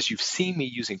because you've seen me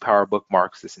using Power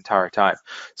Bookmarks this entire time.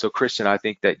 So Christian, I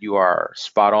think that you are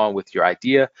spot on with your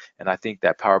idea, and I think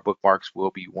that Power Bookmarks will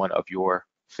be one of your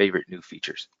favorite new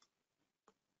features.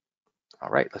 All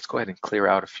right, let's go ahead and clear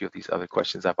out a few of these other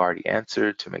questions I've already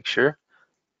answered to make sure.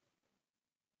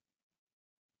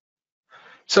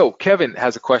 So Kevin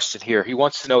has a question here. He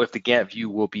wants to know if the Gantt view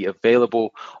will be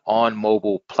available on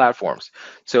mobile platforms.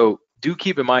 So do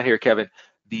keep in mind here, Kevin,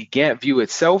 the Gantt view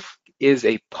itself is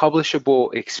a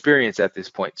publishable experience at this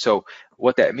point. So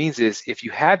what that means is if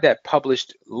you had that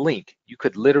published link, you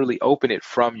could literally open it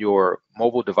from your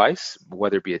mobile device,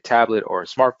 whether it be a tablet or a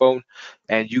smartphone,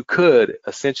 and you could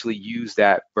essentially use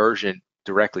that version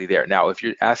directly there. Now, if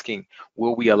you're asking,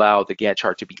 will we allow the Gantt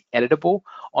chart to be editable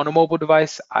on a mobile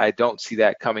device? I don't see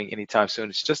that coming anytime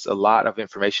soon. It's just a lot of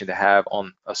information to have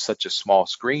on such a small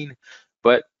screen.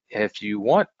 But if you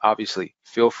want, obviously,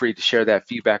 feel free to share that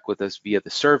feedback with us via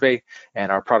the survey,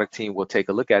 and our product team will take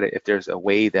a look at it. If there's a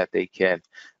way that they can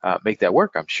make that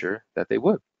work, I'm sure that they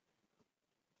would.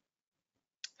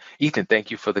 Ethan, thank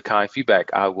you for the kind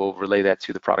feedback. I will relay that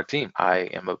to the product team. I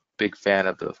am a big fan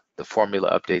of the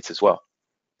formula updates as well.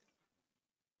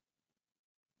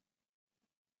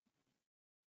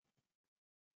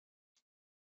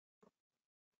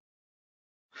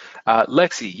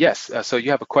 Lexi, yes, so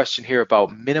you have a question here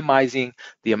about minimizing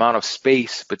the amount of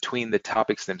space between the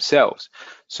topics themselves.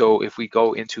 So if we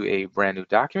go into a brand new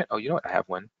document, oh, you know what, I have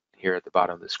one here at the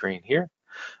bottom of the screen here.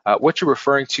 What you're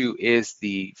referring to is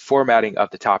the formatting of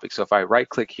the topic. So if I right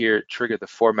click here, trigger the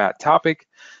format topic,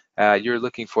 you're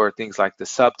looking for things like the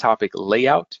subtopic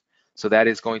layout. So that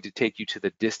is going to take you to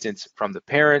the distance from the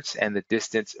parents and the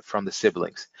distance from the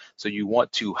siblings. So you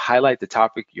want to highlight the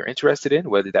topic you're interested in,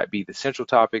 whether that be the central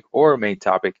topic or a main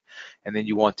topic, and then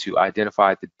you want to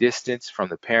identify the distance from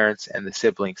the parents and the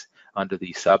siblings under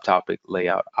the subtopic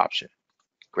layout option.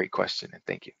 Great question, and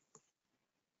thank you.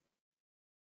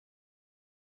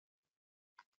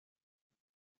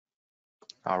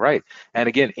 All right, and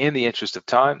again, in the interest of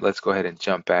time, let's go ahead and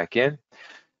jump back in.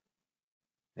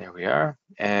 There we are,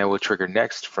 and we'll trigger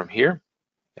next from here.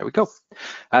 There we go.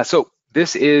 So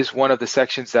this is one of the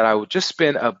sections that I will just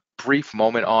spend a brief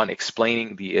moment on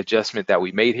explaining the adjustment that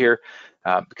we made here,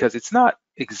 because it's not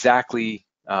exactly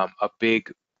a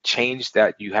big change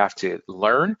that you have to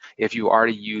learn if you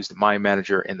already used My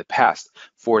Manager in the past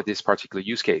for this particular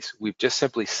use case. We've just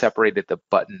simply separated the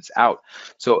buttons out.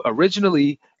 So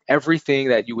originally, everything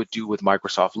that you would do with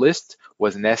Microsoft List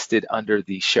was nested under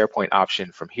the SharePoint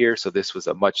option from here. So this was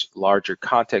a much larger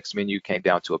context menu, came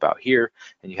down to about here,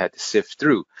 and you had to sift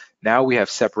through. Now we have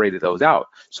separated those out.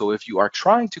 So if you are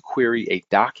trying to query a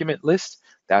document list,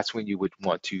 that's when you would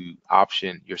want to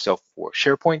option yourself for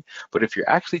SharePoint. But if you're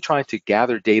actually trying to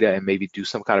gather data and maybe do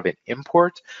some kind of an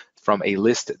import from a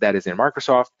list that is in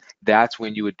Microsoft, that's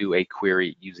when you would do a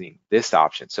query using this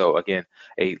option. So again,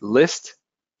 a list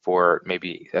for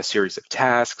maybe a series of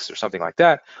tasks or something like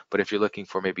that. But if you're looking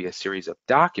for maybe a series of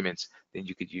documents, then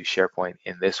you could use SharePoint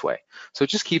in this way. So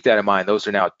just keep that in mind. Those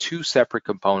are now two separate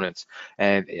components.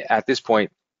 And at this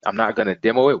point, I'm not going to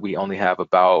demo it. We only have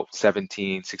about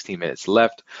 16 minutes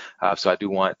left. So I do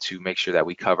want to make sure that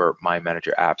we cover My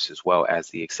Manager apps as well as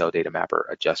the Excel Data Mapper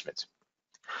adjustments.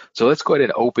 So let's go ahead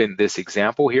and open this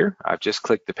example here. I've just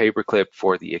clicked the paperclip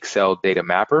for the Excel Data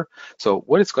Mapper. So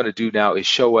what it's going to do now is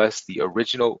show us the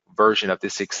original version of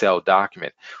this Excel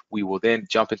document. We will then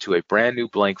jump into a brand new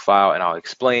blank file, and I'll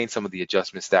explain some of the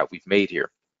adjustments that we've made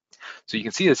here. So you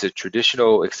can see it's a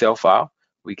traditional Excel file.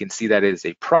 We can see that it is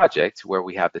a project where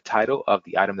we have the title of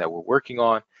the item that we're working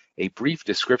on, a brief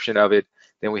description of it,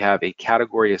 then we have a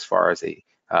category as far as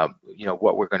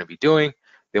what we're going to be doing,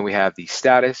 then we have the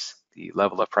status, the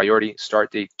level of priority,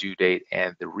 start date, due date,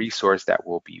 and the resource that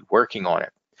will be working on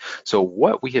it. So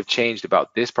what we have changed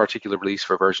about this particular release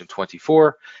for version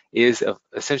 24 is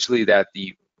essentially that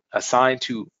the assigned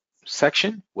to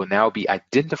section will now be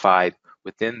identified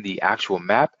within the actual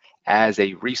map as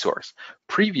a resource.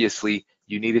 Previously,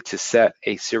 you needed to set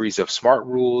a series of smart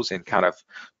rules and kind of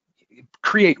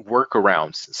create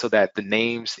workarounds so that the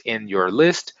names in your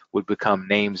list would become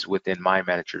names within My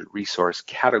Manager resource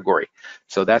category.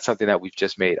 So that's something that we've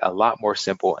just made a lot more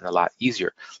simple and a lot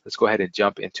easier. Let's go ahead and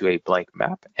jump into a blank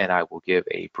map, and I will give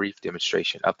a brief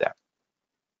demonstration of that.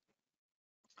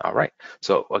 All right,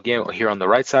 so again, here on the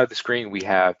right side of the screen, we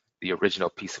have the original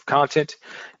piece of content,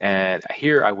 and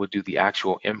here I will do the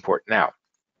actual import now.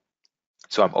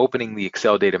 So I'm opening the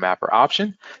Excel Data Mapper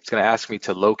option. It's going to ask me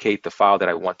to locate the file that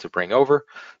I want to bring over.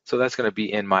 So that's going to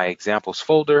be in my examples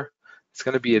folder. It's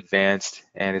going to be advanced,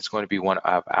 and it's going to be one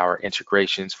of our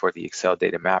integrations for the Excel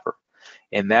Data Mapper.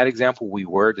 In that example, we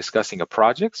were discussing a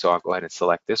project, so I'll go ahead and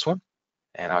select this one,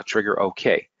 and I'll trigger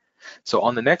OK. So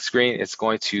on the next screen, it's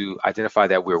going to identify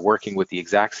that we're working with the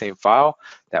exact same file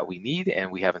that we need,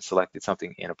 and we haven't selected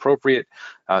something inappropriate.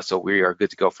 So we are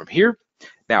good to go from here.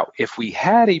 Now, if we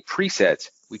had a preset,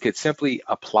 we could simply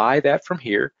apply that from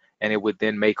here, and it would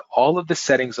then make all of the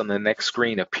settings on the next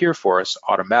screen appear for us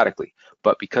automatically.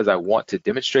 But because I want to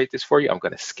demonstrate this for you, I'm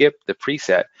going to skip the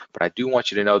preset, but I do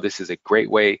want you to know this is a great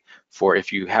way for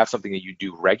if you have something that you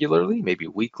do regularly, maybe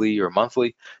weekly or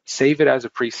monthly, save it as a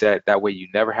preset. That way you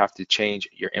never have to change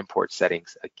your import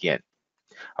settings again.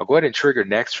 I'll go ahead and trigger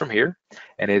next from here,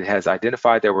 and it has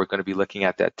identified that we're going to be looking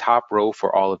at that top row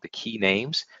for all of the key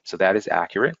names, so that is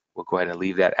accurate. We'll go ahead and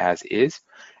leave that as is,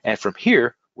 and from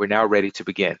here we're now ready to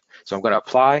begin. So I'm going to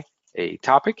apply a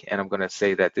topic, and I'm going to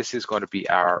say that this is going to be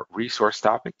our resource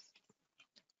topic,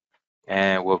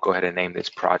 and we'll go ahead and name this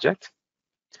project,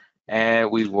 and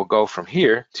we will go from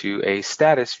here to a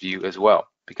status view as well,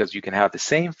 because you can have the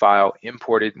same file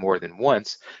imported more than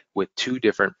once with two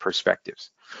different perspectives.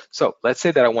 So let's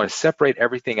say that I want to separate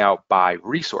everything out by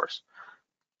resource.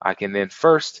 I can then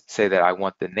first say that I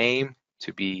want the name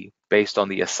to be based on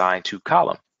the assigned to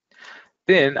column.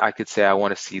 Then I could say I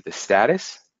want to see the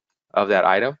status of that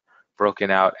item broken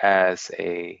out as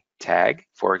a tag,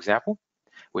 for example,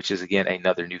 which is again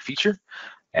another new feature.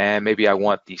 And maybe I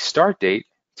want the start date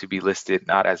to be listed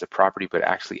not as a property, but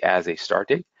actually as a start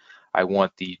date. I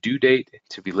want the due date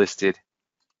to be listed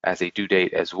as a due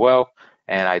date as well.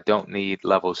 And I don't need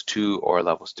levels 2 or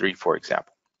levels 3, for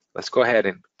example. Let's go ahead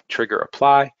and trigger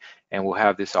apply, and we'll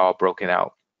have this all broken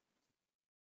out.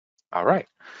 All right,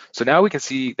 so now we can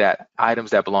see that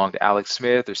items that belong to Alex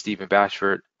Smith or Stephen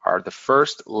Bashford are the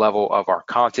first level of our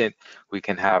content. We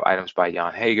can have items by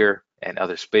Jan Hager and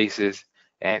other spaces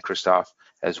and Christoph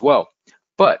as well.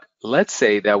 But let's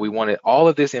say that we wanted all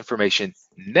of this information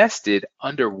nested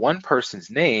under one person's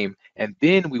name, and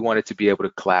then we wanted to be able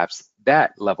to collapse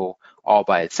that level all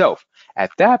by itself.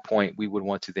 At that point, we would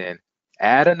want to then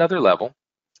add another level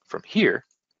from here,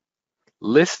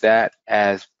 list that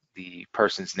as the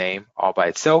person's name all by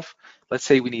itself. Let's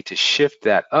say we need to shift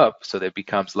that up so that it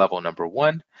becomes level number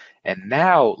 1, and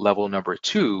now level number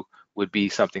 2 would be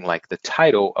something like the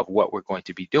title of what we're going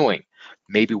to be doing.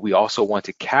 Maybe we also want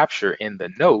to capture in the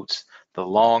notes the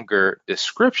longer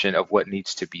description of what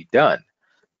needs to be done.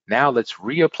 Now let's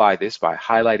reapply this by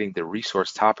highlighting the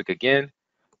resource topic again,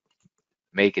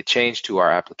 make a change to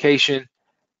our application,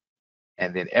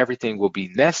 and then everything will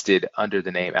be nested under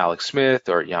the name Alex Smith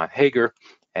or Jan Hager,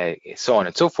 and so on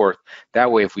and so forth. That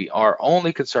way, if we are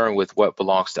only concerned with what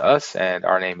belongs to us and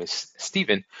our name is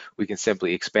Stephen, we can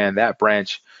simply expand that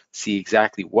branch, see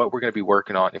exactly what we're going to be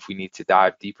working on. If we need to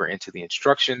dive deeper into the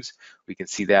instructions, we can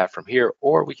see that from here,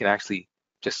 or we can actually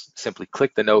just simply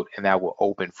click the note and that will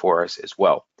open for us as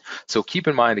well. So keep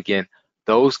in mind, again,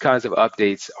 those kinds of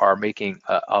updates are making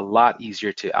a lot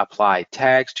easier to apply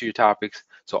tags to your topics.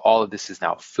 So all of this is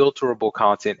now filterable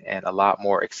content and a lot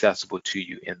more accessible to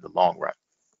you in the long run.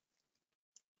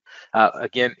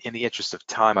 Again, in the interest of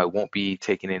time, I won't be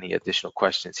taking any additional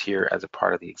questions here as a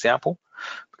part of the example,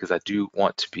 because I do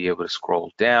want to be able to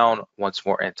scroll down once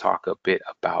more and talk a bit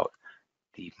about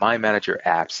the My Manager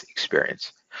apps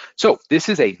experience. So this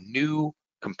is a new,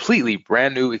 completely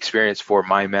brand new experience for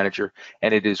My Manager,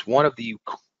 and it is one of the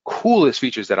coolest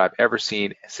features that I've ever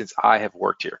seen since I have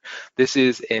worked here. This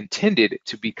is intended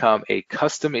to become a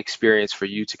custom experience for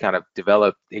you to kind of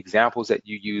develop examples that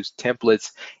you use,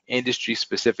 templates,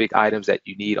 industry-specific items that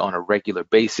you need on a regular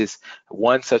basis.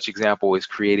 One such example is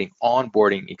creating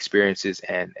onboarding experiences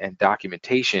and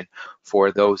documentation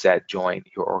for those that join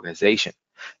your organization.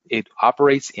 It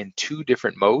operates in two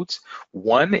different modes.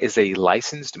 One is a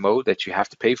licensed mode that you have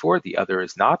to pay for, the other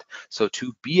is not. So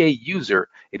to be a user,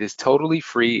 it is totally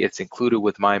free. It's included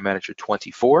with My Manager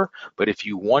 24, but if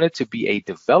you wanted to be a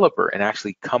developer and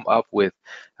actually come up with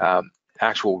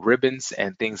actual ribbons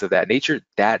and things of that nature,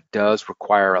 that does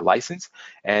require a license,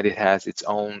 and it has its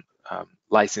own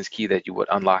license key that you would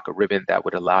unlock a ribbon that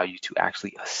would allow you to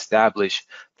actually establish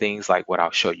things like what I'll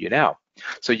show you now.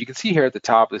 So you can see here at the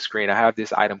top of the screen, I have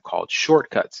this item called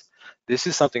shortcuts. This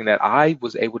is something that I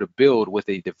was able to build with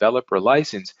a developer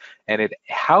license, and it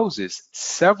houses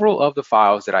several of the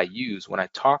files that I use when I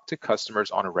talk to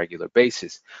customers on a regular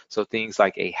basis. So things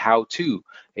like a how-to,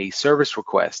 a service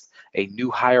request, a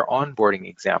new hire onboarding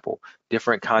example,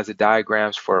 different kinds of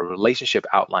diagrams for relationship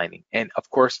outlining, and of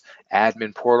course,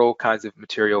 admin portal kinds of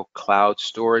material, cloud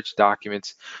storage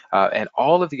documents, and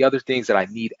all of the other things that I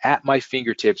need at my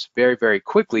fingertips very, very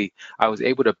quickly. I was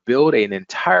able to build an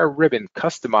entire ribbon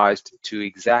customized to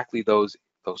exactly those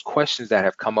questions that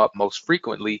have come up most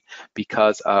frequently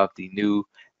because of the new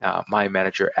My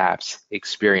Manager apps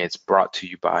experience brought to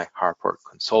you by Harport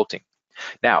Consulting.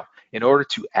 Now, in order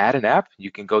to add an app,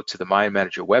 you can go to the My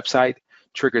Manager website,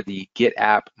 trigger the Get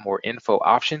App More Info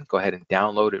option, go ahead and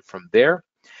download it from there.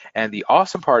 And the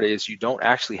awesome part is you don't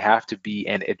actually have to be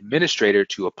an administrator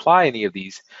to apply any of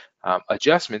these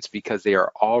adjustments, because they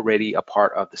are already a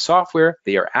part of the software.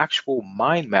 They are actual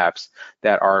mind maps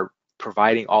that are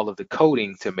providing all of the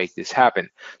coding to make this happen.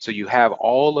 So you have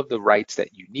all of the rights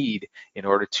that you need in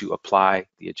order to apply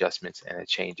the adjustments and the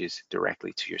changes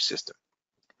directly to your system.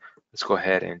 Let's go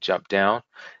ahead and jump down.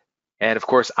 And of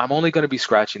course, I'm only going to be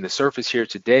scratching the surface here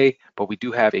today, but we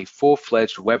do have a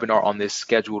full-fledged webinar on this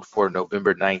scheduled for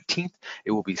November 19th.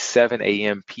 It will be 7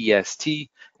 a.m. PST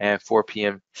and 4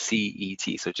 p.m.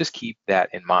 CET. So just keep that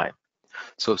in mind.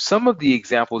 So some of the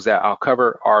examples that I'll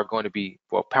cover are going to be,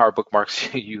 well, Power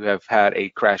Bookmarks. You have had a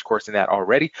crash course in that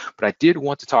already, but I did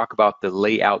want to talk about the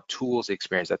layout tools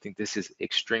experience. I think this is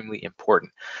extremely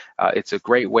important. It's a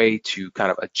great way to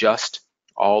kind of adjust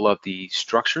all of the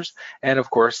structures. And of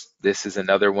course, this is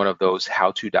another one of those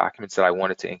how-to documents that I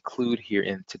wanted to include here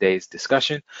in today's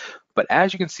discussion. But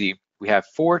as you can see, we have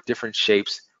 4 different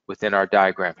shapes within our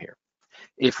diagram here.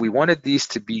 If we wanted these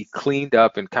to be cleaned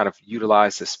up and kind of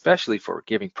utilized, especially for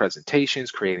giving presentations,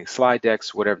 creating slide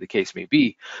decks, whatever the case may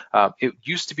be, it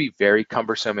used to be very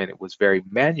cumbersome, and it was very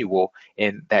manual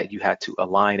in that you had to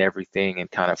align everything and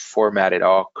kind of format it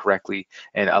all correctly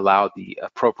and allow the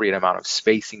appropriate amount of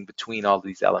spacing between all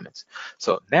these elements.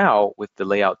 So now with the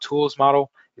layout tools model,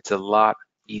 it's a lot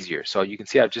easier. So you can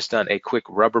see I've just done a quick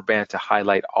rubber band to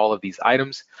highlight all of these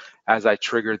items. As I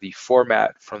trigger the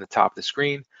format from the top of the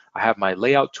screen, I have my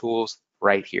layout tools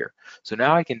right here. So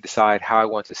now I can decide how I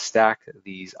want to stack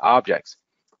these objects.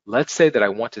 Let's say that I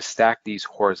want to stack these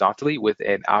horizontally with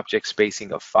an object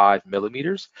spacing of 5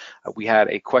 millimeters. We had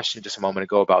a question just a moment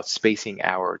ago about spacing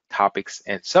our topics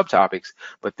and subtopics,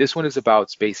 but this one is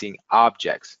about spacing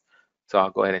objects. So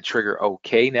I'll go ahead and trigger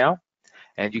OK now.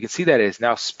 And you can see that it has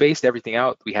now spaced everything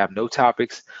out. We have no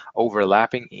topics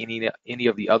overlapping any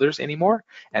of the others anymore.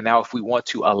 And now if we want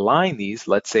to align these,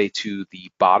 let's say to the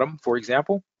bottom, for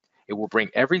example, it will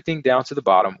bring everything down to the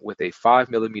bottom with a 5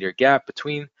 millimeter gap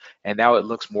between, and now it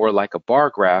looks more like a bar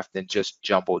graph than just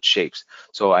jumbled shapes.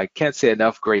 So I can't say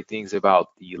enough great things about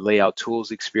the layout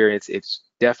tools experience. It's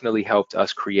definitely helped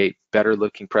us create better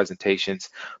looking presentations,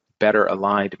 better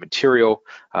aligned material,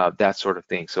 that sort of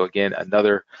thing. So again,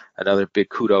 another big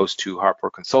kudos to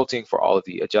Harport Consulting for all of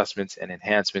the adjustments and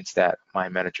enhancements that My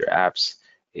Manager Apps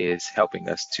is helping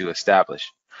us to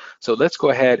establish. So let's go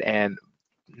ahead and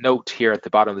note here at the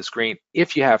bottom of the screen,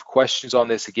 if you have questions on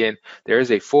this, again, there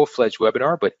is a full-fledged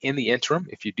webinar, but in the interim,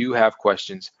 if you do have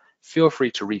questions, feel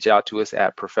free to reach out to us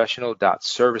at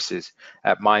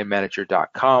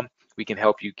professional.services@mymanager.com. We can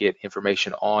help you get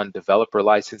information on developer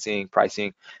licensing,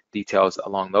 pricing, details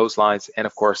along those lines, and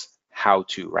of course, how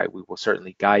to, right? We will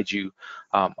certainly guide you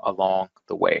along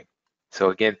the way. So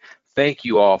again, Thank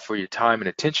you all for your time and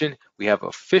attention. We have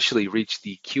officially reached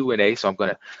the Q&A, so I'm going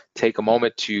to take a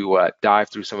moment to dive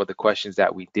through some of the questions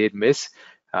that we did miss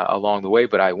along the way,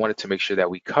 but I wanted to make sure that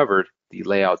we covered the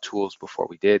layout tools before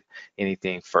we did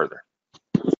anything further.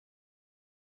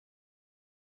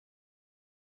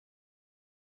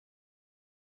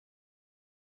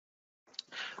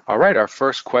 All right, our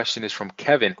first question is from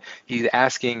Kevin. He's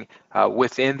asking,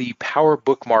 within the Power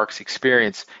Bookmarks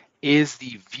experience, is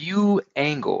the view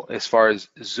angle as far as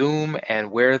zoom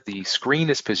and where the screen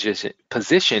is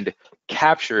positioned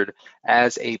captured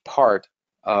as a part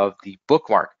of the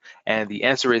bookmark? And the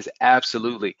answer is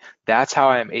absolutely. That's how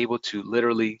I am able to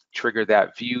literally trigger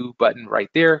that view button right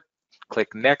there,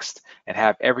 click next, and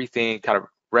have everything kind of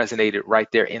resonated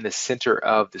right there in the center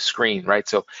of the screen, right?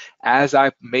 So as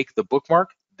I make the bookmark,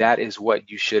 that is what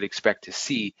you should expect to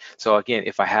see. So again,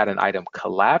 if I had an item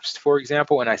collapsed, for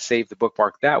example, and I saved the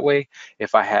bookmark that way,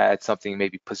 if I had something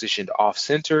maybe positioned off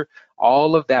center,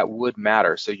 all of that would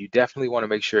matter. So you definitely want to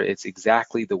make sure it's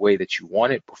exactly the way that you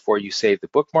want it before you save the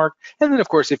bookmark. And then of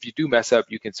course, if you do mess up,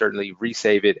 you can certainly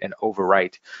resave it and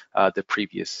overwrite the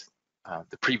previous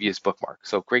bookmark.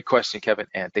 So great question, Kevin,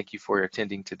 and thank you for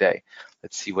attending today.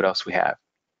 Let's see what else we have.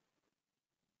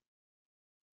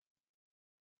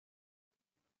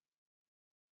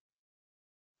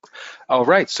 All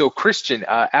right, so Christian,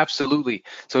 absolutely.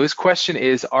 So his question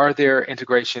is, are there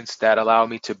integrations that allow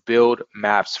me to build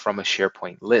maps from a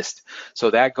SharePoint list? So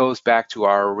that goes back to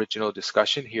our original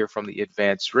discussion here from the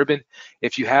advanced ribbon.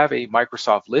 If you have a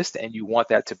Microsoft list and you want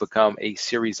that to become a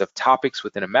series of topics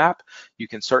within a map, you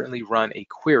can certainly run a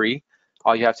query.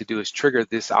 All you have to do is trigger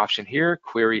this option here,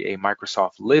 query a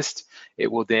Microsoft list.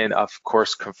 It will then, of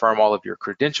course, confirm all of your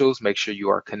credentials, make sure you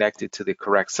are connected to the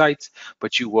correct sites,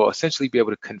 but you will essentially be able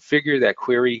to configure that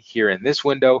query here in this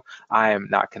window. I am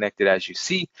not connected, as you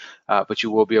see, but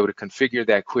you will be able to configure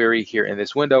that query here in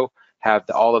this window, have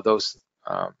all of those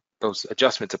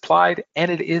adjustments applied,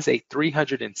 and it is a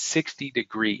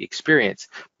 360-degree experience,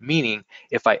 meaning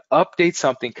if I update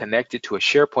something connected to a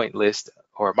SharePoint list,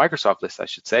 or a Microsoft list, I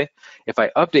should say, if I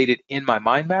update it in my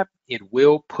mind map, it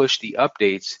will push the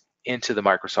updates into the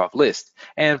Microsoft list,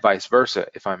 and vice versa.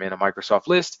 If I'm in a Microsoft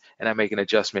list and I make an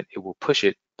adjustment, it will push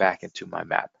it back into my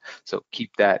map. So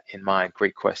keep that in mind.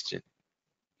 Great question.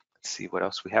 Let's see what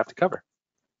else we have to cover.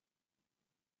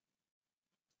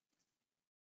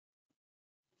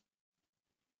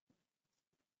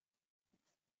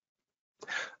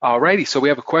 Alrighty, so we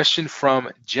have a question from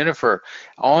Jennifer.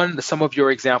 On some of your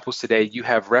examples today, you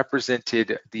have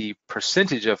represented the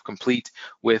percentage of complete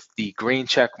with the green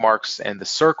check marks and the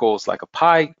circles like a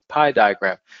pie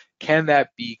diagram. Can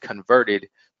that be converted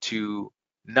to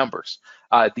numbers?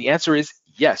 The answer is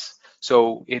yes.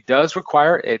 So it does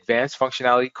require advanced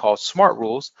functionality called smart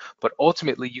rules, but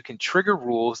ultimately you can trigger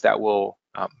rules that will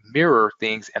mirror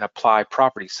things and apply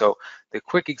properties. So the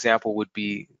quick example would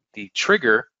be the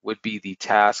trigger would be the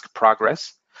task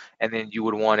progress, and then you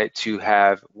would want it to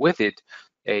have with it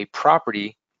a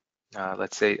property.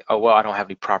 Let's say, oh, well, I don't have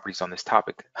any properties on this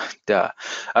topic. Duh.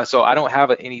 So I don't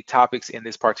have any topics in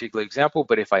this particular example,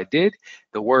 but if I did,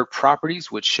 the word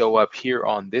properties would show up here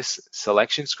on this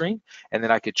selection screen, and then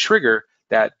I could trigger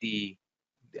that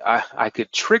I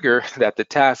could trigger that the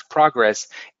task progress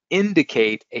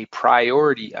indicate a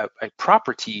priority, a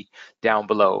property down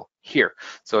below here.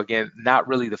 So again, not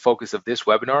really the focus of this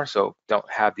webinar, so don't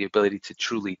have the ability to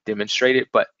truly demonstrate it,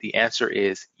 but the answer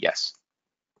is yes.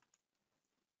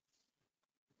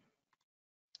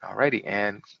 Alrighty,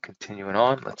 and continuing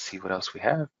on, let's see what else we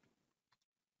have.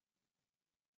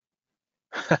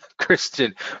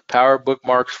 Christian, Power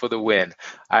Bookmarks for the win.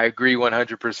 I agree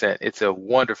 100%. It's a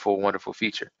wonderful, wonderful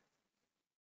feature.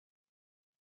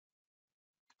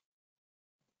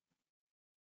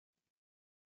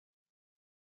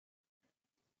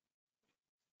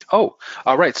 Oh,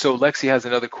 all right. So Lexi has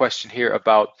another question here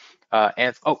about,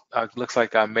 looks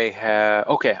like I may have,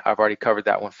 okay, I've already covered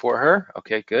that one for her.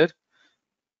 Okay, good.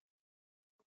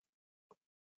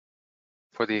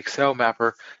 For the Excel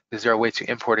mapper, is there a way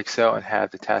to import Excel and have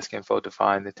the task info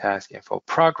define the task info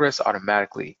progress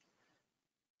automatically?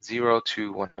 0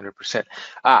 to 100%.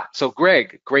 So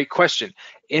Greg, great question.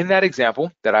 In that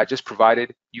example that I just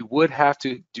provided, you would have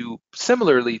to do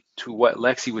similarly to what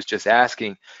Lexi was just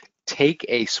asking. Take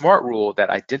a smart rule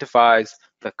that identifies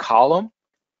the column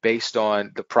based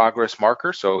on the progress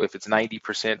marker. So if it's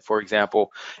 90%, for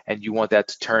example, and you want that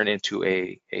to turn into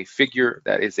a figure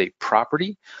that is a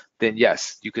property, then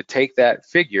yes, you could take that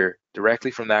figure directly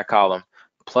from that column,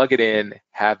 plug it in,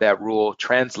 have that rule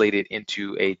translated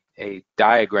into a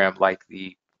diagram like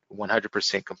the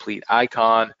 100% complete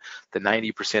icon, the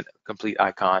 90% complete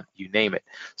icon, you name it.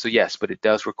 So yes, but it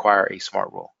does require a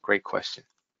SMART role. Great question.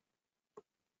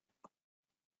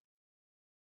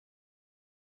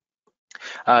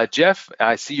 Jeff,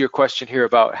 I see your question here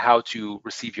about how to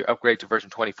receive your upgrade to version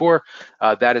 24.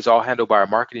 That is all handled by our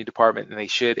marketing department, and they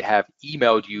should have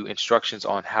emailed you instructions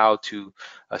on how to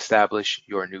establish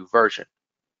your new version.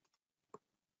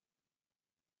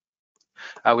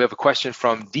 We have a question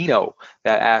from Dino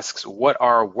that asks, what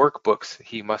are workbooks?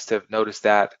 He must have noticed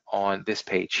that on this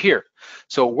page here.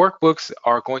 So workbooks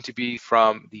are going to be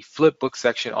from the flipbook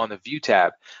section on the View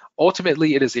tab.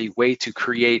 Ultimately, it is a way to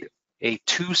create a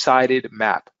two-sided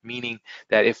map, meaning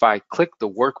that if I click the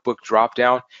workbook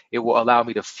dropdown, it will allow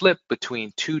me to flip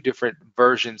between two different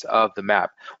versions of the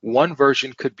map. One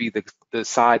version could be the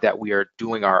side that we are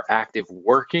doing our active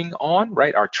working on,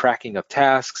 right? Our tracking of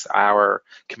tasks, our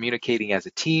communicating as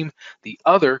a team. The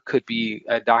other could be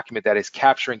a document that is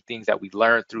capturing things that we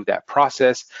learned through that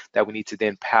process that we need to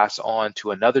then pass on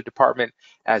to another department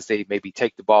as they maybe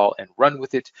take the ball and run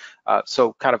with it.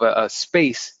 So kind of a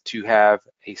space to have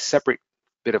a separate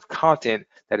bit of content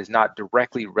that is not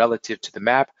directly relative to the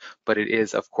map, but it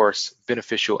is, of course,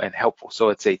 beneficial and helpful. So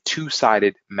it's a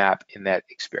two-sided map in that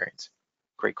experience.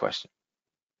 Great question.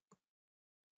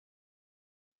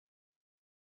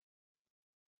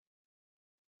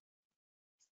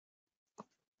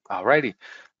 All righty.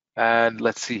 And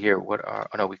let's see here. What are,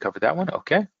 oh no, we covered that one.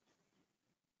 Okay.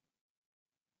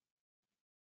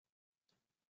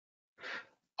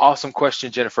 Awesome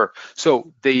question, Jennifer.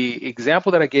 So the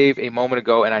example that I gave a moment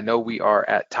ago, and I know we are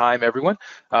at time, everyone.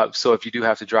 So if you do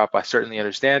have to drop, I certainly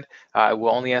understand. I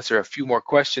will only answer a few more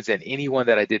questions, and anyone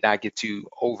that I did not get to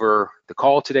over the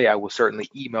call today, I will certainly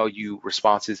email you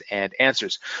responses and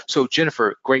answers. So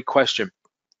Jennifer, great question.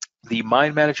 The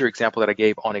Mind Manager example that I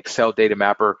gave on Excel Data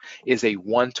Mapper is a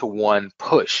one-to-one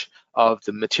push of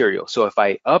the material. So if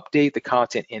I update the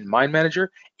content in Mind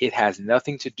Manager, it has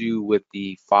nothing to do with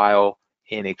the file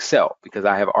in Excel because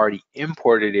I have already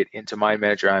imported it into Mind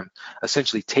Manager. I'm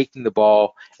essentially taking the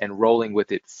ball and rolling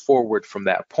with it forward from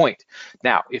that point.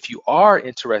 Now, if you are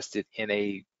interested in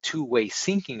a two-way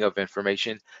syncing of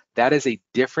information, that is a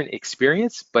different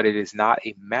experience, but it is not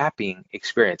a mapping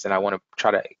experience. And I want to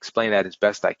try to explain that as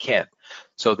best I can.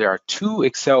 So there are two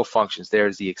Excel functions.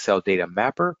 There's the Excel Data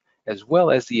Mapper as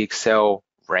well as the Excel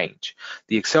range.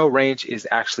 The Excel range is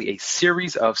actually a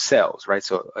series of cells, right?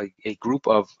 So a group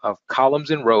of columns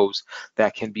and rows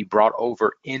that can be brought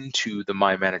over into the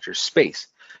Mind Manager space.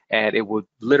 And it would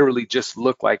literally just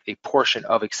look like a portion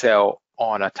of Excel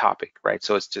on a topic, right?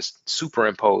 So it's just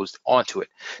superimposed onto it.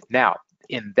 Now,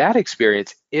 in that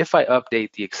experience, if I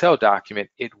update the Excel document,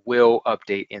 it will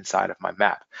update inside of my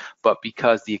map. But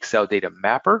because the Excel Data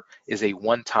Mapper is a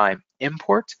one-time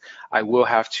import, I will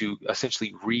have to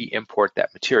essentially re-import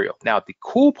that material. Now, the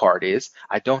cool part is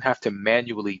I don't have to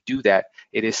manually do that.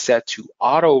 It is set to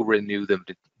auto-renew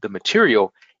the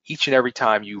material each and every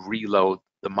time you reload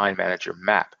the Mind Manager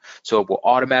map. So it will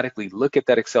automatically look at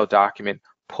that Excel document,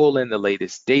 pull in the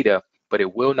latest data, but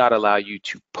it will not allow you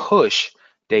to push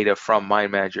data from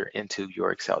Mind Manager into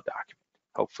your Excel document.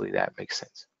 Hopefully that makes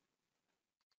sense.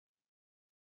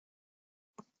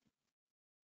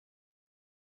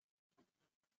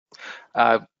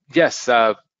 Yes,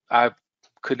 I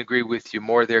couldn't agree with you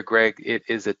more there, Greg. It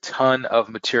is a ton of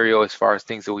material as far as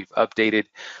things that we've updated.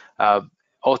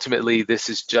 Ultimately, this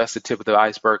is just the tip of the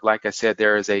iceberg. Like I said,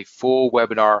 there is a full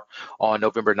webinar on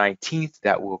November 19th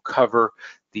that will cover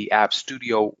the App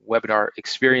Studio webinar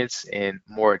experience in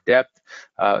more depth.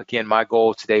 Again, my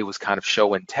goal today was kind of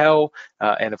show and tell.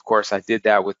 And of course, I did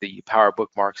that with the Power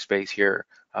Bookmark space here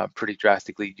pretty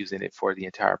drastically, using it for the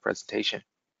entire presentation.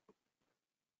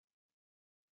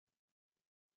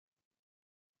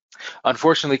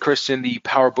 Unfortunately, Christian, the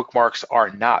Power Bookmarks are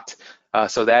not.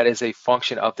 So that is a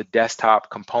function of the desktop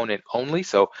component only.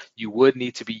 So you would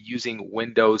need to be using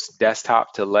Windows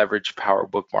Desktop to leverage Power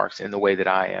Bookmarks in the way that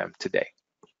I am today.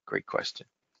 Great question.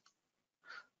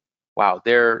 Wow,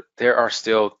 there are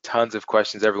still tons of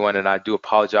questions, everyone, and I do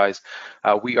apologize.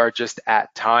 We are just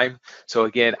at time. So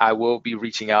again, I will be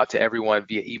reaching out to everyone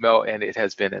via email, and it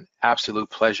has been an absolute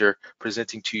pleasure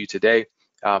presenting to you today.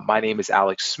 My name is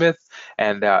Alex Smith,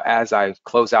 and as I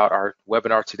close out our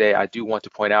webinar today, I do want to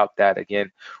point out that,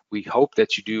 again, we hope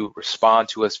that you do respond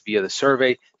to us via the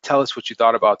survey. Tell us what you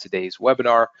thought about today's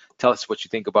webinar. Tell us what you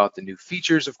think about the new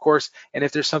features, of course, and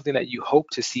if there's something that you hope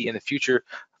to see in the future,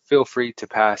 feel free to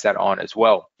pass that on as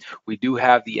well. We do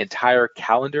have the entire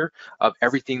calendar of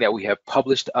everything that we have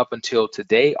published up until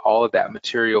today. All of that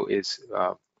material is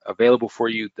available for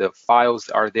you. The files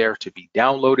are there to be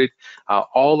downloaded.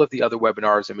 All of the other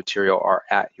webinars and material are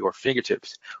at your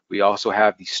fingertips. We also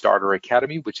have the Starter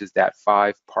Academy, which is that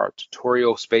 5-part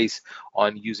tutorial space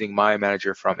on using My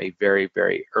Manager from a very,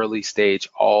 very early stage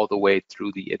all the way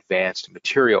through the advanced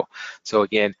material. So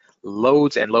again,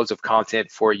 loads and loads of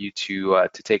content for you to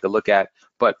take a look at,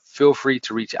 but feel free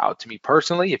to reach out to me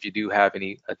personally if you do have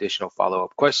any additional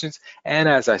follow-up questions. And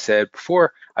as I said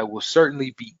before, I will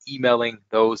certainly be emailing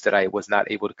those that I was not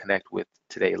able to connect with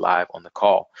today live on the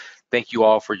call. Thank you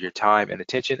all for your time and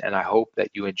attention, and I hope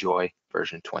that you enjoy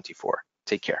version 24.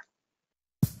 Take care.